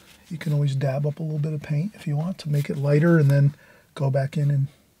 You can always dab up a little bit of paint if you want to make it lighter and then go back in and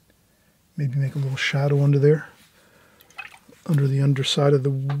maybe make a little shadow under there, under the underside of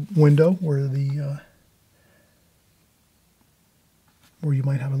the window where the where you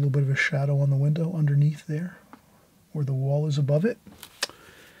might have a little bit of a shadow on the window underneath there, where the wall is above it.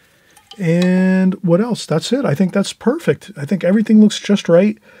 And what else? That's it. I think that's perfect. I think everything looks just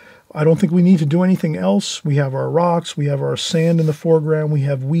right. I don't think we need to do anything else. We have our rocks, we have our sand in the foreground, we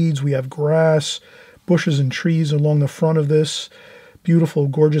have weeds, we have grass, bushes and trees along the front of this beautiful,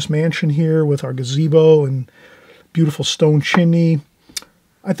 gorgeous mansion here with our gazebo and beautiful stone chimney.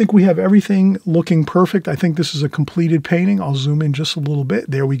 I think we have everything looking perfect. I think this is a completed painting. I'll zoom in just a little bit.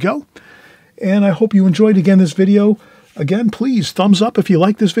 There we go. And I hope you enjoyed, again, this video. Again, please, thumbs up if you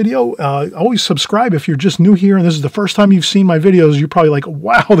like this video. Always subscribe if you're just new here and this is the first time you've seen my videos. You're probably like,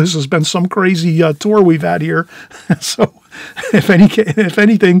 wow, this has been some crazy tour we've had here. So if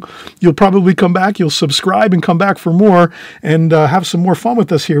anything, you'll probably come back, you'll subscribe and come back for more and have some more fun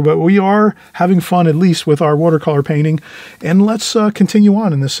with us here. But we are having fun, at least with our watercolor painting. And let's continue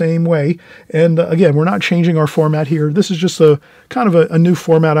on in the same way. And again, we're not changing our format here. This is just a kind of a new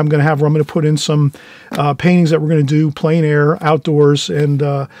format I'm going to have where I'm going to put in some paintings that we're going to do plein air, outdoors. And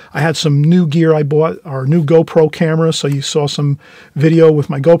I had some new gear I bought, our new GoPro camera. So you saw some video with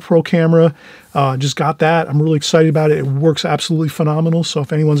my GoPro camera. Just got that. I'm really excited about it. It works absolutely phenomenal. So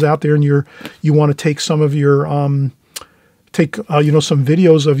if anyone's out there and you want to take some of your some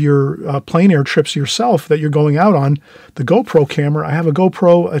videos of your plein air trips yourself that you're going out on, the GoPro camera, I have a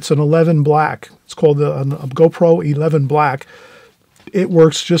GoPro. It's an 11 black. It's called a GoPro 11 black. It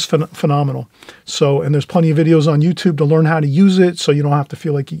works just phenomenal. So, and there's plenty of videos on YouTube to learn how to use it, so you don't have to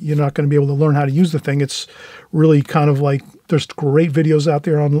feel like you're not going to be able to learn how to use the thing. It's really kind of like, there's great videos out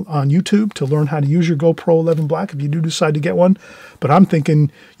there on YouTube to learn how to use your GoPro 11 Black if you do decide to get one. But I'm thinking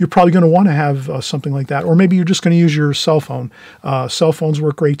you're probably going to want to have something like that. Or maybe you're just going to use your cell phone. Cell phones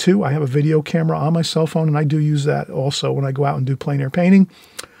work great too. I have a video camera on my cell phone, and I do use that also when I go out and do plein air painting.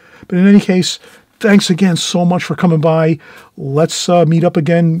 But in any case, thanks again so much for coming by. Let's meet up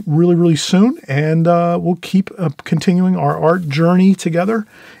again really, really soon. And we'll keep continuing our art journey together.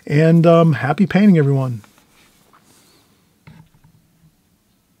 And happy painting, everyone.